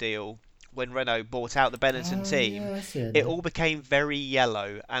sponsorship deal when Renault bought out the Benetton Oh team, yeah, I see it it now. all became very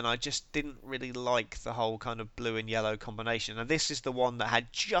yellow, and I just didn't really like the whole kind of blue and yellow combination. And this is the one that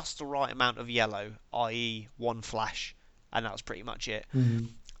had just the right amount of yellow, i.e., one flash, and that was pretty much it. Mhm.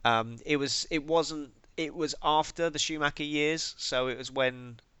 It was after the Schumacher years, so it was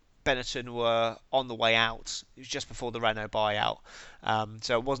when Benetton were on the way out. It was just before the Renault buyout,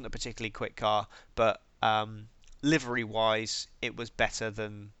 so it wasn't a particularly quick car, but livery wise, it was better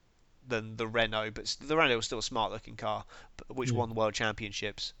than the Renault, but the Renault was still a smart looking car, which Yeah. won the world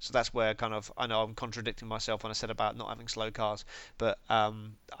championships. So that's where kind of I know I'm contradicting myself when I said about not having slow cars, but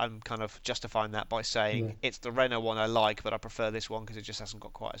I'm kind of justifying that by Yeah. saying it's the Renault one I like, but I prefer this one because it just hasn't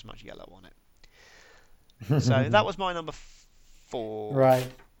got quite as much yellow on it. So that was my number four.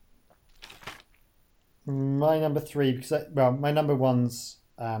 Right. My number three, because well, my number one's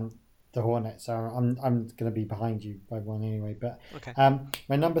the Hornet, so I'm going to be behind you by one anyway. But Okay.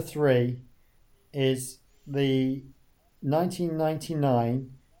 my number three is the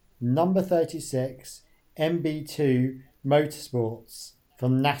 1999 number 36 MB2 Motorsports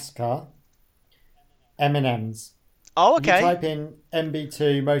from NASCAR M&Ms. Oh, If you okay. type in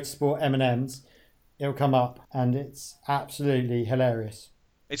MB2 Motorsport M&Ms, it'll come up, and it's absolutely hilarious.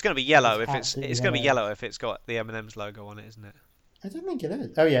 It's going to be It's yellow if absolutely it's going to be yellow hilarious. if it's got the M&M's logo on it, isn't it? I don't think it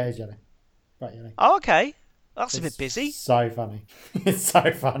is. Oh yeah, it's yellow. Right, yellow. Oh, okay. That's a bit It's busy. so funny. It's so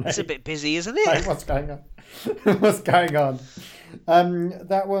It's a funny. bit busy, isn't Like, it? what's going on? What's going on?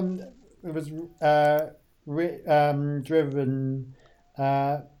 That one was driven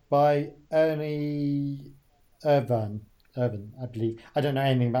by Ernie Irvan, I believe. I don't know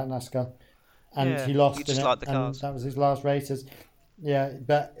anything about NASCAR, and Yeah. he You lost in just it, like the and cars. that was his last races. Yeah,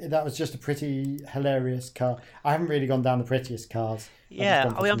 but that was just a pretty hilarious car. I haven't really gone down the prettiest cars. I've just Yeah,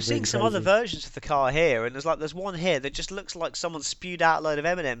 gone I for mean, I'm some seeing really some other crazy. versions of the car here, and there's one here that just looks like someone spewed out a load of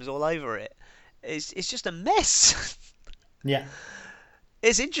M&Ms all over it. It's just a mess. Yeah,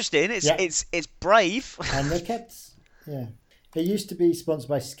 It's interesting. yeah, It's brave. and they kept. Yeah, they used to be sponsored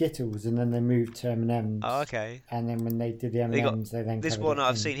by Skittles, and then they moved to M and Oh, M's, okay. and then when they did the M They and got M's, they then this covered one it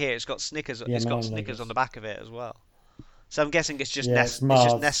I've in seen here. It's got Snickers. the It's M and got M Snickers on the logos. back of it as well. So I'm guessing it's just Yeah, it's It's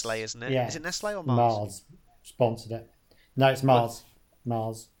just Nestle, Mars. isn't it? Yeah, Is it Nestle or it's Mars? Mars sponsored it. No, it's What? Mars.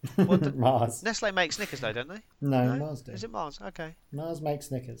 Mars. What? Mars. Nestle makes Snickers though, don't they? No, No? Mars do. Is it Mars? Okay. Mars makes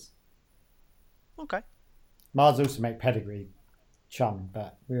Snickers. Okay. Mars also make Pedigree Chum,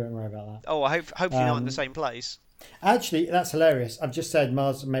 but we won't worry about Oh, that. hopefully not in the same place. Actually, that's hilarious. I've just said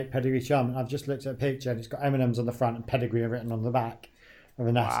Mars make Pedigree Chum, and I've just looked at a picture, and it's got M&Ms on the front and Pedigree written on the back of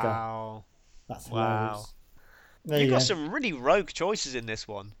a NASCAR. Wow. That's Wow. hilarious. There You've you got go. some really rogue choices in this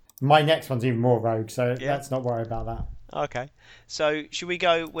one. My next one's even more rogue, so Yeah. let's not worry about that. Okay. So should we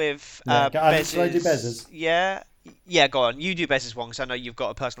go with Yeah, shall I do Bez's? Bez's? Yeah. Yeah, go on. You do Bez's one because I know you've got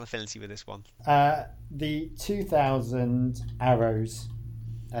a personal affinity with this one. The 2000 Arrows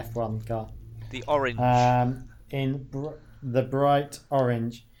F1 car. The orange. In the bright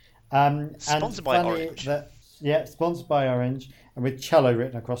orange. And Sponsored by funny Orange. that, yeah, sponsored by Orange, and with cello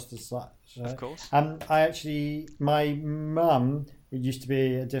written across the side. Of course. My mum used to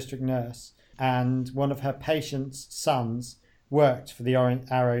be a district nurse, and one of her patients' sons worked for the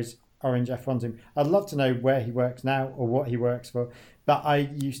Arrows Orange F1 team. I'd love to know where he works now or what he works for. But I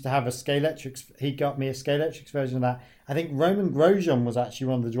used to have a Scalextrics. He got me a Scalextrics version of that. I think Roman Grosjean was actually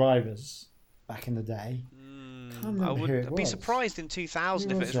one of the drivers back in the day. Can't I remember who it would be was. surprised in Who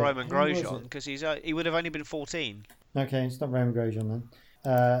 2000 if it was was it? Roman Who was Grosjean it? because he would have only been 14. Okay, it's not Roman Grosjean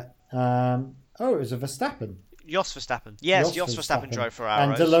then. Oh, it was a Verstappen. Jos Verstappen. Yes, Jos Jos Verstappen Verstappen. drove for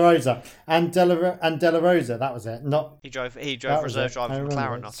And De Arrows. La Rosa. And De La Rosa, that was it. Not He drove that was reserve it. driver I for remember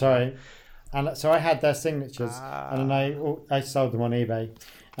McLaren it. after that. Sorry. And so I had their signatures, and then Ah. I sold them on eBay.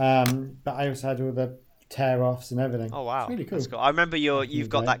 But I also had all the tear offs and everything. Oh It's wow, really that's cool. cool. I remember Back in you've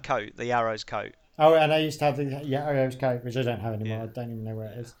the got day. that coat, the Arrows coat. Oh, and I used to have the Oreos coat, which I don't have anymore. Yeah. I don't even know where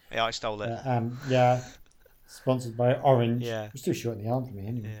it is. Yeah, I stole it. Yeah, sponsored by Orange. Yeah, It's too short in the arm for me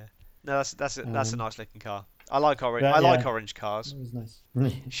anyway. yeah. No, that's a Um, nice looking car. I like orange. but I like yeah, orange cars. it was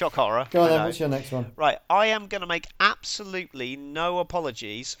nice. Shock horror. Go on I then. know. What's your next one? Right, I am going to make absolutely no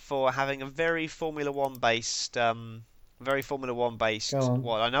apologies for having a very Formula One Go based. on.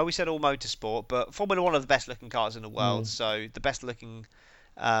 Well, I know we said all motorsport, but Formula One are the best looking cars in the world. Mm. So the best looking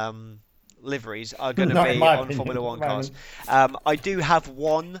um, liveries are going to Not in be my on opinion Formula at One the cars. moment. I do have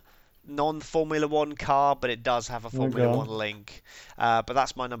one non-Formula One car, but it does have a Oh, Formula go One on. link. But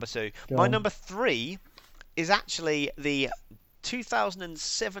that's my number two. Go My on. number three is actually the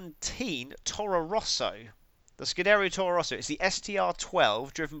 2017 Toro Rosso. The Scuderia Toro Rosso. It's the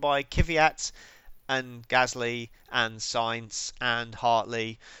STR12 driven by Kvyat and Gasly and Sainz and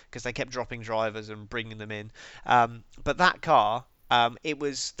Hartley because they kept dropping drivers and bringing them in. But that car,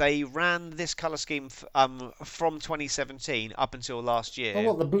 they ran this color scheme from 2017 up until last Oh, year.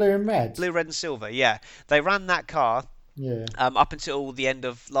 what, the blue and red? Blue, red, and silver. Yeah, they ran that car Yeah. up until the end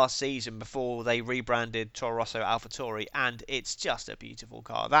of last season before they rebranded Toro Rosso AlphaTauri, and it's just a beautiful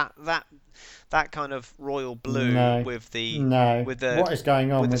car. That kind of royal blue No. with the No. with the What is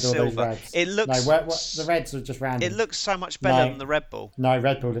going on with the with all those silver. reds? It No, looks the reds are just it random. looks so much better No. than the Red Bull. No,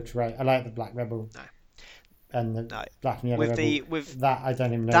 Red Bull looks great. I like the black Red Bull No, and the no. black and yellow With Red Bull. the with That, I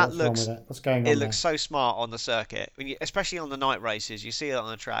don't even know that what's wrong looks with it. What's going it on looks there? so smart on the circuit, especially on the night races. You see it on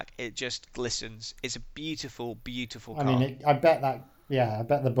the track. It just glistens. It's a beautiful, beautiful I mean, car. I bet that. Yeah, I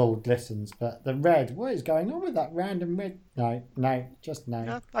bet the bull glistens, but the red. What is going on with that random red? No, no, just no.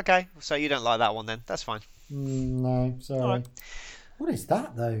 Yeah, okay, so you don't like that one then? That's fine. No, All right. sorry. What is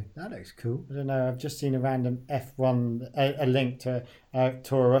that though? That looks cool. I don't know. I've just seen a random F1, a link to a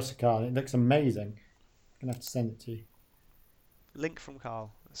Toro Rosso car. And it looks amazing. I'm gonna have to send it to you. Link from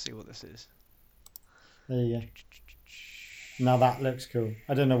Carl. Let's see what this is. There you go. Now that looks cool.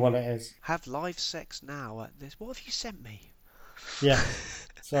 I don't know what it is. Have live sex now at this. What have you sent me? Yeah,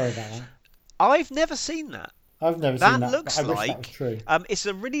 sorry about that. I've never seen that. I've never That seen that. looks But I wish that was like true. it's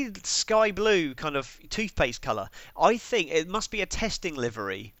a really sky blue kind of toothpaste colour. I think it must be a testing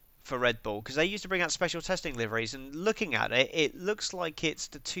livery for Red Bull because they used to bring out special testing liveries. And looking at it, it looks like it's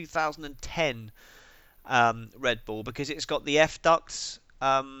the 2010 Red Bull because it's got the F ducts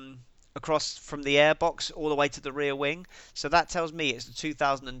across from the airbox all the way to the rear wing. So that tells me it's the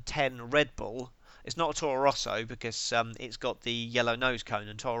 2010 Red Bull. It's not a Toro Rosso because it's got the yellow nose cone,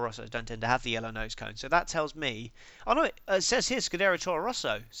 and Toro Rossos don't tend to have the yellow nose cone. So that tells me. Oh no, it says here Scuderia Toro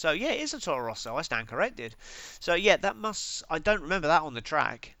Rosso. So yeah, it is a Toro Rosso. I stand corrected. So yeah, that must. I don't remember that on the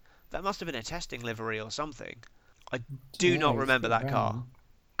track. That must have been a testing livery or something. I do No, not it's a remember bit that car random.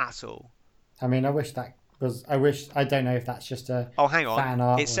 at all. I mean, I wish that was. I wish. I don't know if that's just a Oh, hang on. fan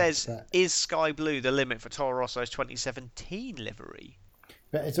It artwork, says, but is sky blue the limit for Toro Rosso's 2017 livery?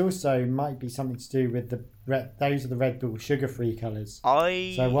 it also might be something to do with the red. Those are the Red Bull sugar-free colours.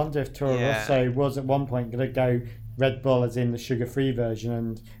 I So I wonder if Toro yeah. Rosso was at one point going to go Red Bull as in the sugar-free version,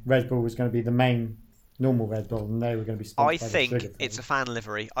 and Red Bull was going to be the main normal Red Bull, and they were going to be I sponsored by the think sugar-free. it's a fan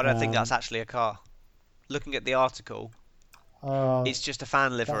livery. I don't think that's Um, actually a car. Looking at the article, uh, it's just a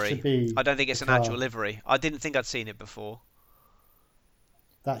fan that livery. should be I don't think a it's an car. actual livery. I didn't think I'd seen it before.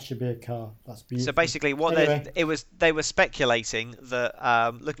 That should be a car. That's So beautiful. basically, Anyway, they were speculating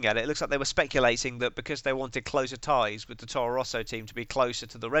that looking at it, it looks like they were speculating that because they wanted closer ties with the Toro Rosso team to be closer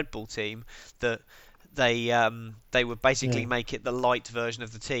to the Red Bull team, that they would basically yeah, make it the light version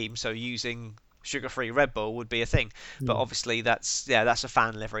of the team. So using sugar-free Red Bull would be a thing. But yeah. obviously, that's a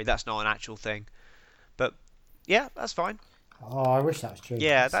fan livery. That's not an actual thing. But yeah, that's fine. Oh, I wish that was true.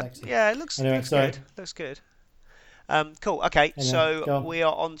 Yeah, That's sexy. it looks Anyway, sorry. good. Looks good. Cool. Okay, Anyway, so go on. we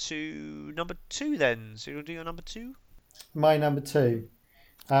are on to number two then. So you'll do your number two. My number two.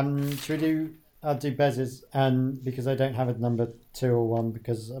 Should we do? I'll do Bez's, and because I don't have a number two or one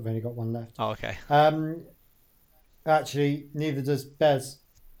because I've only got one left. Oh, okay. Actually, neither does Bez.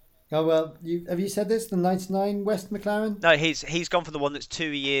 Oh well, have you said this? The '99 West McLaren. No, he's gone for the one that's 2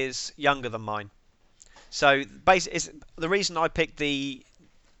 years younger than mine. So the reason I picked the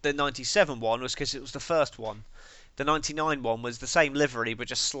 '97 one was because it was the first one. The '99 one was the same livery but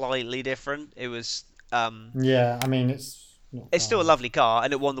just slightly different. It was Yeah, I mean it's not it's still a far. lovely car,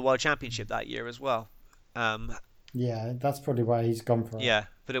 and it won the world championship that year as well. Um, Yeah, that's probably why he's gone for it. yeah,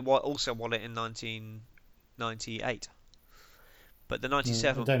 but it also won it in 1998. But the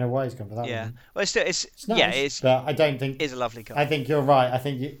I '97, don't know why he's gone for that yeah, one. well, it's It's yeah, nice, but I don't think. it's a lovely car. I think you're right. I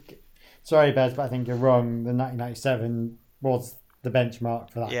think you. Sorry, Bez, but I think you're wrong. The 1997 was the benchmark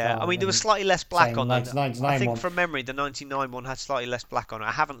for that Yeah, car. I mean there was And slightly less black same on it. 1999 I think one. from memory the '99 one had slightly less black on it.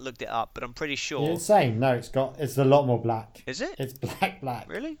 I haven't looked it up, but I'm pretty Yeah, sure. it's same. No, it's a lot more black. Is it It's black.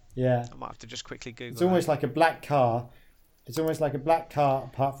 really? Yeah, I might have to just quickly it's Google almost like a black car. It's almost like a black car,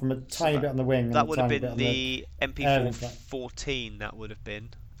 apart from a that. tiny bit on the wing and That a would have tiny been bit on the the air MP4 intake. 14. That would have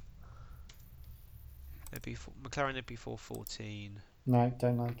been McLaren MP4 14. No,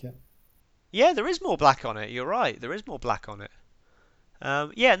 don't like it. Yeah, there is more black on it. You're right. There is more black on it.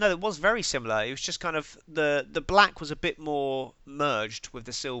 Yeah, no, it was very similar. It was just kind of the black was a bit more merged with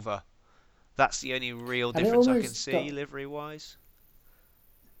the silver. That's the only real And it difference I can almost see got livery wise.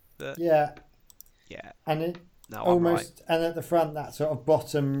 Yeah, Yeah, and it no, I'm right. almost, and at the front, that sort of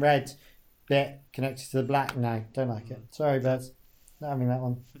bottom red bit connected to the black. No, don't like it. Sorry, Buzz. Not having that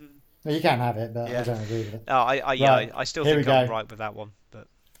one. Well, you can have it, but I Yeah. don't agree with it. No, Right, I still here we think I'm go. right with that one, but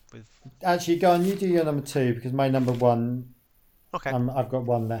with Actually, go on. You do your number 2 because my number 1. okay. I've got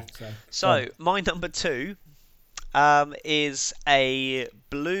one left. So go on. So my number 2 is a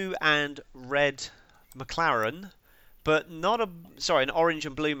blue and red McLaren, but not a sorry, an orange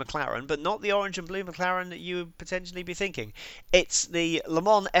and blue McLaren, but not the orange and blue McLaren that you would potentially be thinking. It's the Le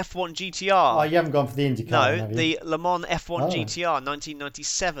Mans F1 Oh, GTR. you haven't gone for the IndyCar one, No, have you? the Le Mans F1 Oh, GTR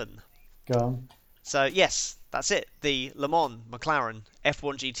 1997. go on. So yes, that's it. The Le Mans McLaren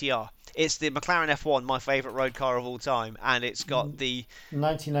F1 GTR. It's the McLaren F1, my favourite road car of all time, and it's got the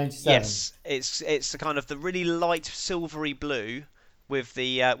 1997. yes, it's the kind of the really light silvery blue with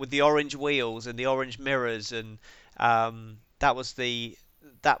the orange wheels and the orange mirrors, and that was the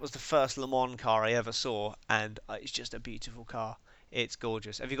first Le Mans car I ever saw, and it's just a beautiful car. It's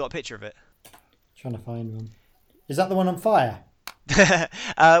gorgeous. Have you got a picture of it? Trying to find one. Is that the one on fire?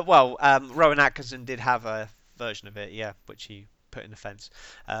 Rowan Atkinson did have a version of it, yeah, which he put in the fence.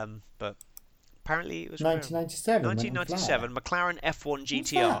 But apparently it was 1997. 1997 McLaren F1 What's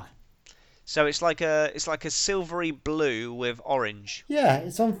GTR. that? So it's like a silvery blue with orange. Yeah,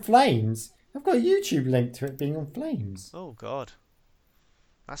 it's on flames. I've got a YouTube link to it being on flames. Oh God,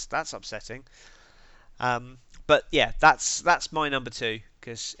 that's upsetting. But yeah, that's my number 2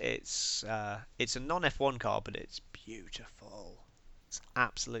 because it's a non F1 car, but it's beautiful. It's an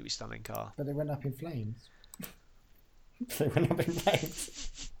absolutely stunning car. But they went up in flames. They went up in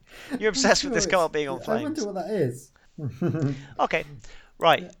flames. You're obsessed with Sure this car it's- being on I flames. wonder what that is. Okay,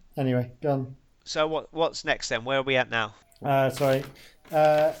 right. Anyway, gone. So what's next then? Where are we at now? Sorry.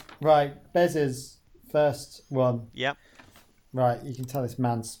 Right, Bez's first one. Yep. Right, you can tell this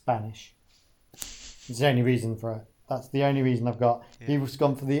man's Spanish. It's the only reason for it. That's the only reason I've got. Yeah. He was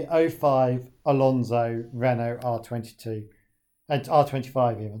gone for the '05 Alonso Renault R22.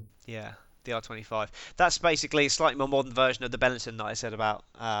 R25 even. Yeah, the R25. That's basically a slightly more modern version of the Benetton that I said about,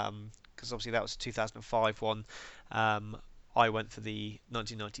 because obviously that was a 2005 one. I went for the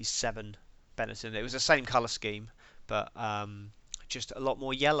 1997 Benetton. It was the same colour scheme, but just a lot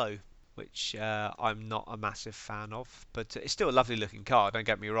more yellow, which I'm not a massive fan of. But it's still a lovely looking car, don't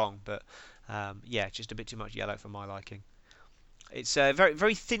get me wrong. But yeah, just a bit too much yellow for my liking. It's a very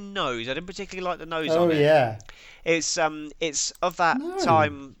very thin nose. I didn't particularly like the nose Oh on it. yeah. It's of that No.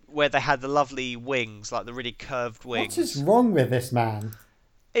 time where they had the lovely wings, like the really curved What is wings. wrong with this man?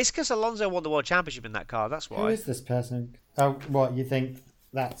 It's because Alonso won the world championship in that car. That's Who why. is this person? Oh, what you think?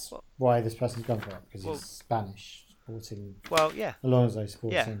 That's Well- why this person's gone for it because Well- he's Spanish, sporting Well, yeah, Alonso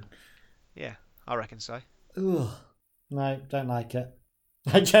sporting. yeah, I reckon so. Ugh. No, don't like it.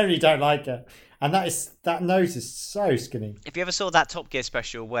 I generally don't like it, and that nose is so skinny. If you ever saw that Top Gear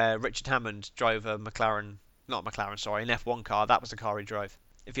special where Richard Hammond drove a not McLaren, sorry, an F1 car, that was the car he drove.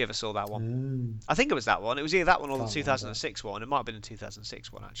 If you ever saw that one, I think it was that one. It was either that one or the Can't 2006 one. It might have been the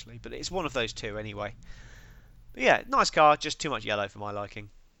 2006 one actually, but it's one of those two anyway. But yeah, nice car, just too much yellow for my liking.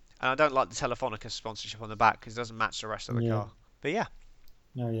 And I don't like the Telefonica sponsorship on the back because it doesnn't match the rest of the Yeah. car. But yeah,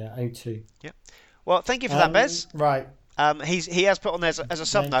 Oh yeah, O2. well, thank you for that, Bez. Right. He has put on there as a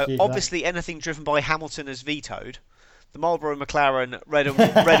sub Thank note. you for that. Obviously, anything driven by Hamilton is vetoed. The Marlboro McLaren red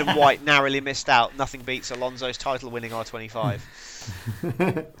and white narrowly missed out. Nothing beats Alonso's title-winning R25.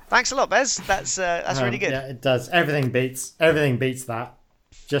 Thanks a lot, Bez. That's really good. Yeah, it does. Everything beats that,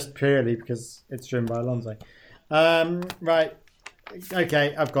 just purely because it's driven by Alonso. Right.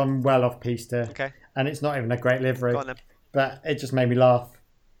 Okay, I've gone well off piste here. Okay, And it's not even a great livery, go on then. but it just made me laugh.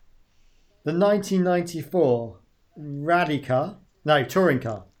 The 1994 rally car, no, touring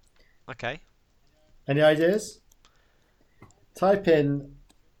car. Okay. Any ideas? Type in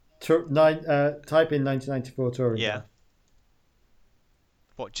 1994 touring Yeah. car.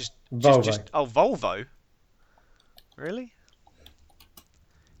 What? Just Volvo. Volvo. Really?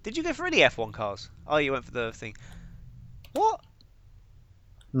 Did you go for any F1 cars? Oh, you went for the thing. What?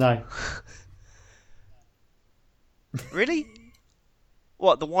 No. Really?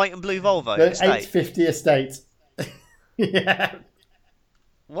 What? The white and blue Volvo The estate? 850 estate. Yeah.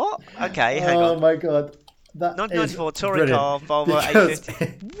 What? Okay, hang Oh on. my god. That 1994 is touring brilliant. car, Volvo Because-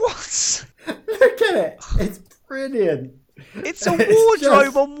 850. What? Look at it. It's brilliant. It's a It's wardrobe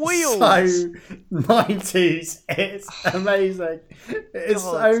just on wheels. So 90s. It's amazing. It's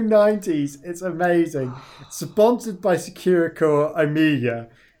God. so 90s. It's amazing. Sponsored by Securicor Amiga,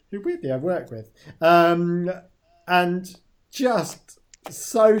 who weirdly I work with. And just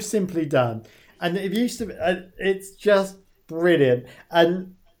so simply done. And it used to be, it's just brilliant.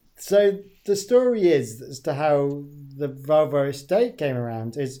 And So the story is as to how the Volvo estate came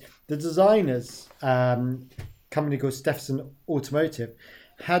around is the designers, company called Stephenson Automotive,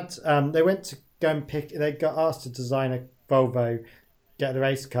 had they went to go and they got asked to design a Volvo, get the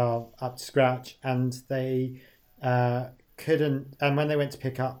race car up to scratch, and they couldn't. And when they went to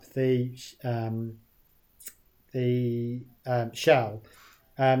pick up the shell,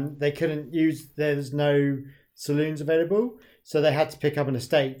 they couldn't use. There's no saloons available, so they had to pick up an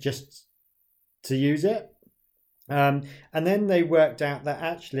estate just to use it. And then they worked out that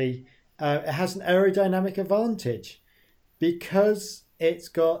actually it has an aerodynamic advantage because it's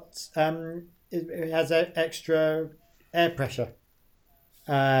got it has extra air pressure.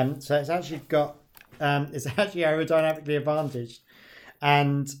 So it's actually got it's actually aerodynamically advantaged,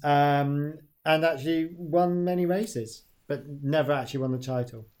 and actually won many races, but never actually won the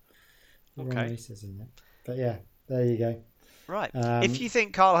title. Won races in it, but yeah, there you go. Right. If you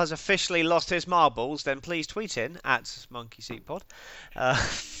think Carl has officially lost his marbles, then please tweet in at Monkey Seat Pod.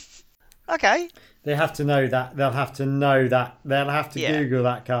 Okay. They have to know that. They'll have to know that. They'll have to Google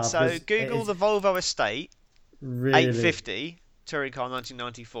that car. So Google the Volvo Estate really 850 touring car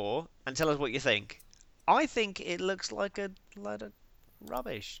 1994 and tell us what you think. I think it looks like a load of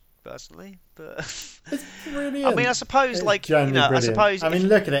rubbish, personally, but it's brilliant. I mean, I suppose, it's like, you know, brilliant. I suppose. I mean,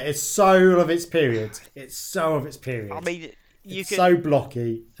 look at it. It's so of its period. It's so of its period. I mean, it's so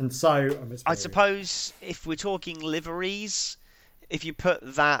blocky and so of its period. I suppose if we're talking liveries, if you put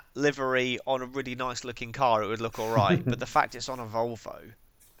that livery on a really nice looking car, it would look all right. But the fact it's on a Volvo,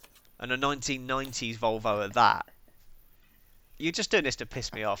 and a 1990s Volvo at that, you're just doing this to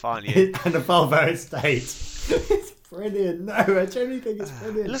piss me off, aren't you? And a Volvo estate. It's brilliant. No, I genuinely think it's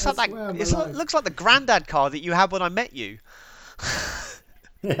brilliant. It looks like that. It looks like the granddad car that you had when I met you.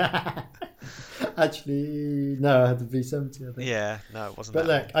 Yeah. Actually, no, I had the V70, I think. Yeah, no, it wasn't. But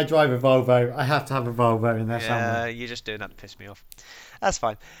look, I drive a Volvo. I have to have a Volvo in there somewhere. Yeah, you're just doing that to piss me off. That's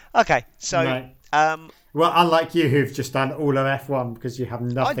fine. Okay, so no. Well, unlike you, who've just done all of F1 because you have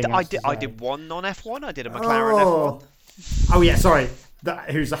nothing else to say. I did one non-F1. I did a McLaren F1. Oh yeah, sorry.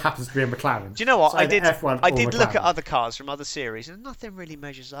 Who happens to be a McLaren. Do you know what? So I did McLaren. Look at other cars from other series, and nothing really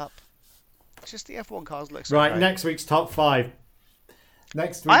measures up. It's just the F1 cars look so right. great. Next week's top 5.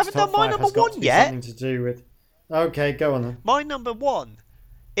 Next week's I haven't top done my 5 number has got one to be yet. Something to do with. Okay, go on then. My number 1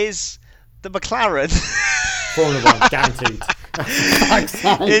 is the McLaren. Formula 1, guaranteed.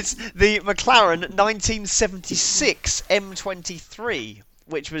 It's the McLaren 1976 M23,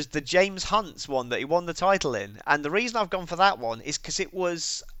 which was the James Hunt's one that he won the title in. And the reason I've gone for that one is because it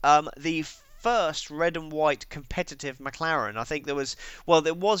was the first red and white competitive McLaren. I think there was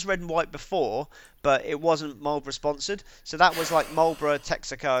red and white before, but it wasn't Marlboro sponsored. So that was like Marlboro,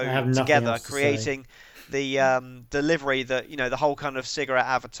 Texaco together, creating the livery that, you know, the whole kind of cigarette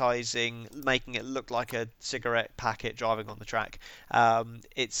advertising, making it look like a cigarette packet driving on the track.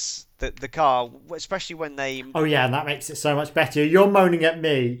 It's the car, especially when they... Oh yeah, and that makes it so much better. You're moaning at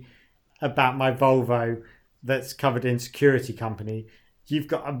me about my Volvo that's covered in security company. You've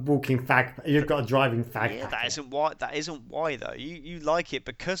got a walking fag. You've got a driving fag. Yeah, that isn't why though. You like it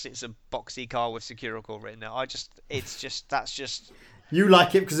because it's a boxy car with Securicor written there. That's just. You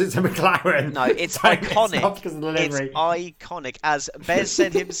like it because it's a McLaren. No, it's iconic. It's not because of the livery. It's iconic, as Bez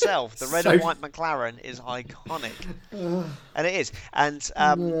said himself. The red and white McLaren is iconic, and it is. And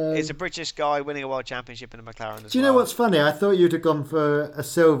it's a British guy winning a world championship in a McLaren as well. Do you know what's funny? I thought you'd have gone for a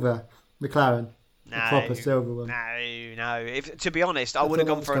silver McLaren. No, a proper silver one. No. To be honest, I would have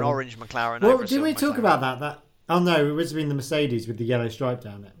gone for an orange McLaren. Well, didn't we talk about that? Oh no, it was been the Mercedes with the yellow stripe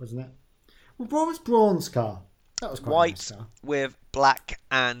down it, wasn't it? Well, what was Braun's car? That was quite white a nice car. With black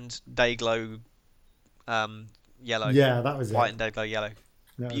and day glow yellow. Yeah, that was white it. and day glow yellow.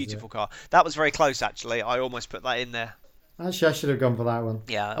 That Beautiful car. That was very close, actually. I almost put that in there. Actually, I should have gone for that one.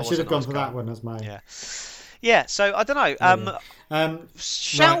 Yeah, I should have gone for that one as mine. Yeah. So I don't know.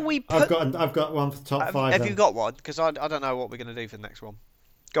 Shall we put? I've got one for top 5. Have you got one? Because I don't know what we're going to do for the next one.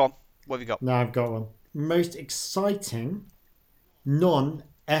 Go on. What have you got? No, I've got one. Most exciting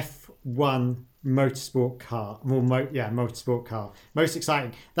non-F1 motorsport car. Well, motorsport car. Most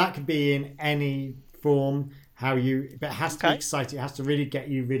exciting. That could be in any form. But it has to be exciting. It has to really get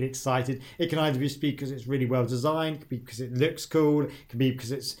you really excited. It can either be because it's really well designed, it could be because it looks cool, it could be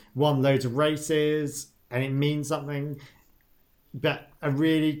because it's won loads of races and it means something. But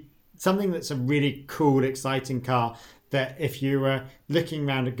something that's a really cool, exciting car that if you were looking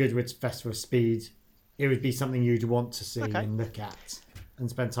around at Goodwood's Festival of Speed, it would be something you'd want to see and look at and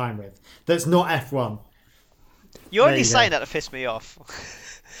spend time with. That's not F1. You're only saying that to piss me off.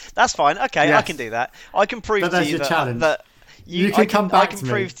 That's fine. Okay, yes. I can do that. I can prove to you that You can come back I can to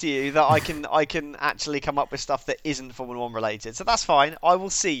me. prove to you that I can actually come up with stuff that isn't Formula One related. So that's fine. I will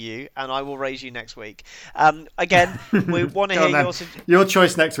see you and I will raise you next week. Again, we want to Go hear on, then. Your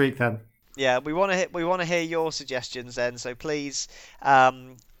choice next week then. Yeah, we want to hear your suggestions then. So please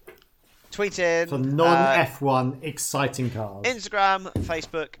tweet in For non-F1 exciting cars. Instagram,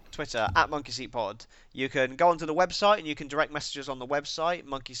 Facebook, Twitter at Monkey Seat Pod. You can go onto the website and you can direct messages on the website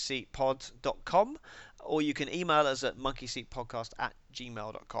monkeyseatpod.com, or you can email us at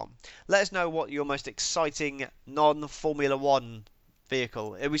monkeyseatpodcast@gmail.com. Let us know what your most exciting non-Formula One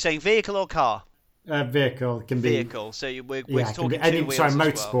vehicle. Are we saying vehicle or car? Vehicle can be vehicle. So we're talking any, two wheels. Sorry, as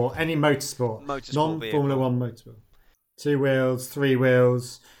motorsport. Well. Any motorsport. Motorsport Non-Formula One motorsport. 2 wheels, 3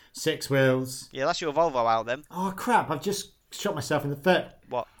 wheels, 6 wheels. Yeah, that's your Volvo out then. Oh crap! I've just shot myself in the foot.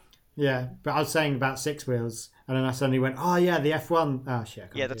 What? Yeah, but I was saying about 6 wheels, and then I suddenly went, "Oh yeah, the F1." Oh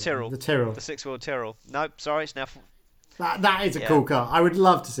shit! Yeah, the Tyrrell. The Tyrrell. The 6-wheel Tyrrell. Nope, sorry, it's now. That is a cool car. I would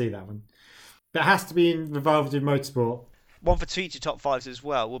love to see that one. But it has to be involved in motorsport. One for future top 5s as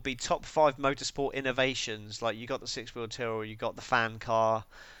well will be top 5 motorsport innovations. Like you got the 6-wheel Tyrrell, you got the fan car,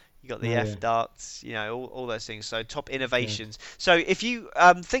 you got the F-ducts, you know, all those things. So top innovations. Yeah. So if you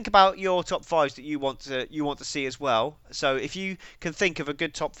think about your top 5s that you want to see as well. So if you can think of a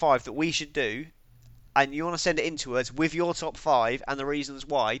good top 5 that we should do, and you want to send it in to us with your top 5 and the reasons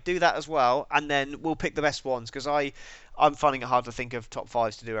why, do that as well, and then we'll pick the best ones, because I'm finding it hard to think of top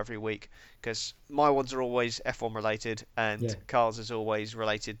 5s to do every week, because my ones are always F1 related and cars is always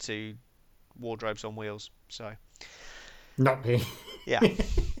related to wardrobes on wheels. So not me. Yeah.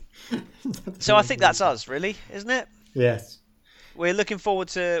 So I think that's us, really, isn't it? Yes. We're looking forward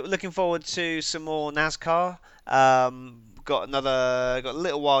to some more NASCAR. Got a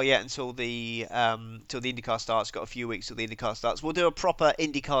little while yet until the IndyCar starts. Got a few weeks till the IndyCar starts. We'll do a proper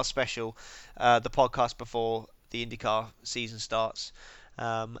IndyCar special, the podcast before the IndyCar season starts,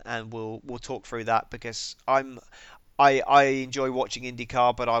 and we'll talk through that, because I enjoy watching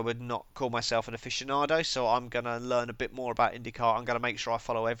IndyCar, but I would not call myself an aficionado. So I'm gonna learn a bit more about IndyCar. I'm gonna make sure I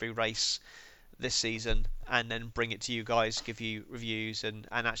follow every race this season, and then bring it to you guys, give you reviews, and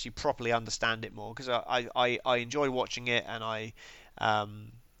actually properly understand it more, because I enjoy watching it, and I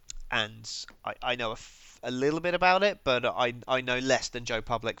know a little bit about it, but I know less than Joe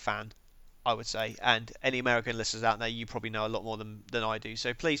Public fan, I would say. And any American listeners out there, you probably know a lot more than I do.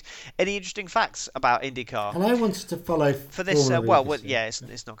 So please, any interesting facts about IndyCar? And I wanted to follow for this. It's not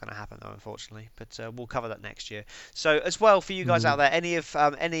going to happen though, unfortunately. But we'll cover that next year. So as well, for you guys out there, any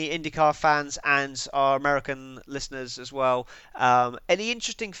IndyCar fans and our American listeners as well, any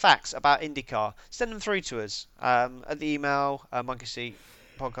interesting facts about IndyCar, send them through to us at the email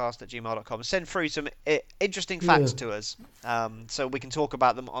monkeyseatpodcast@gmail.com. Send through some interesting facts to us, so we can talk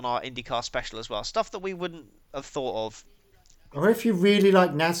about them on our IndyCar special as well. Stuff that we wouldn't have thought of. Or if you really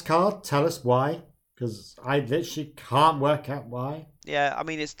like NASCAR, tell us why, because I literally can't work out why. Yeah, I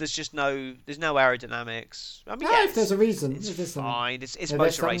mean, there's no aerodynamics. I mean, if there's a reason, it's fine. It's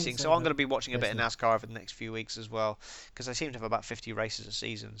motor racing, so I'm going to be watching a bit of NASCAR over the next few weeks as well, because they seem to have about 50 races a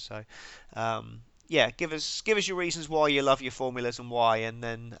season. So, give us your reasons why you love your formulas and why, and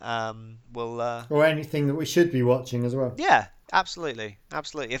then we'll. Or anything that we should be watching as well. Yeah, absolutely.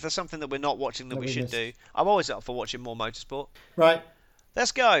 If there's something that we're not watching that we should do, I'm always up for watching more motorsport. Right.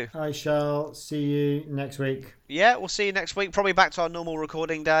 Let's go. I shall see you next week. Yeah, we'll see you next week. Probably back to our normal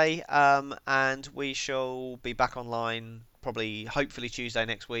recording day, and we shall be back online hopefully Tuesday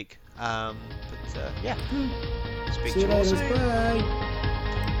next week. Speak See to you later. soon. Bye.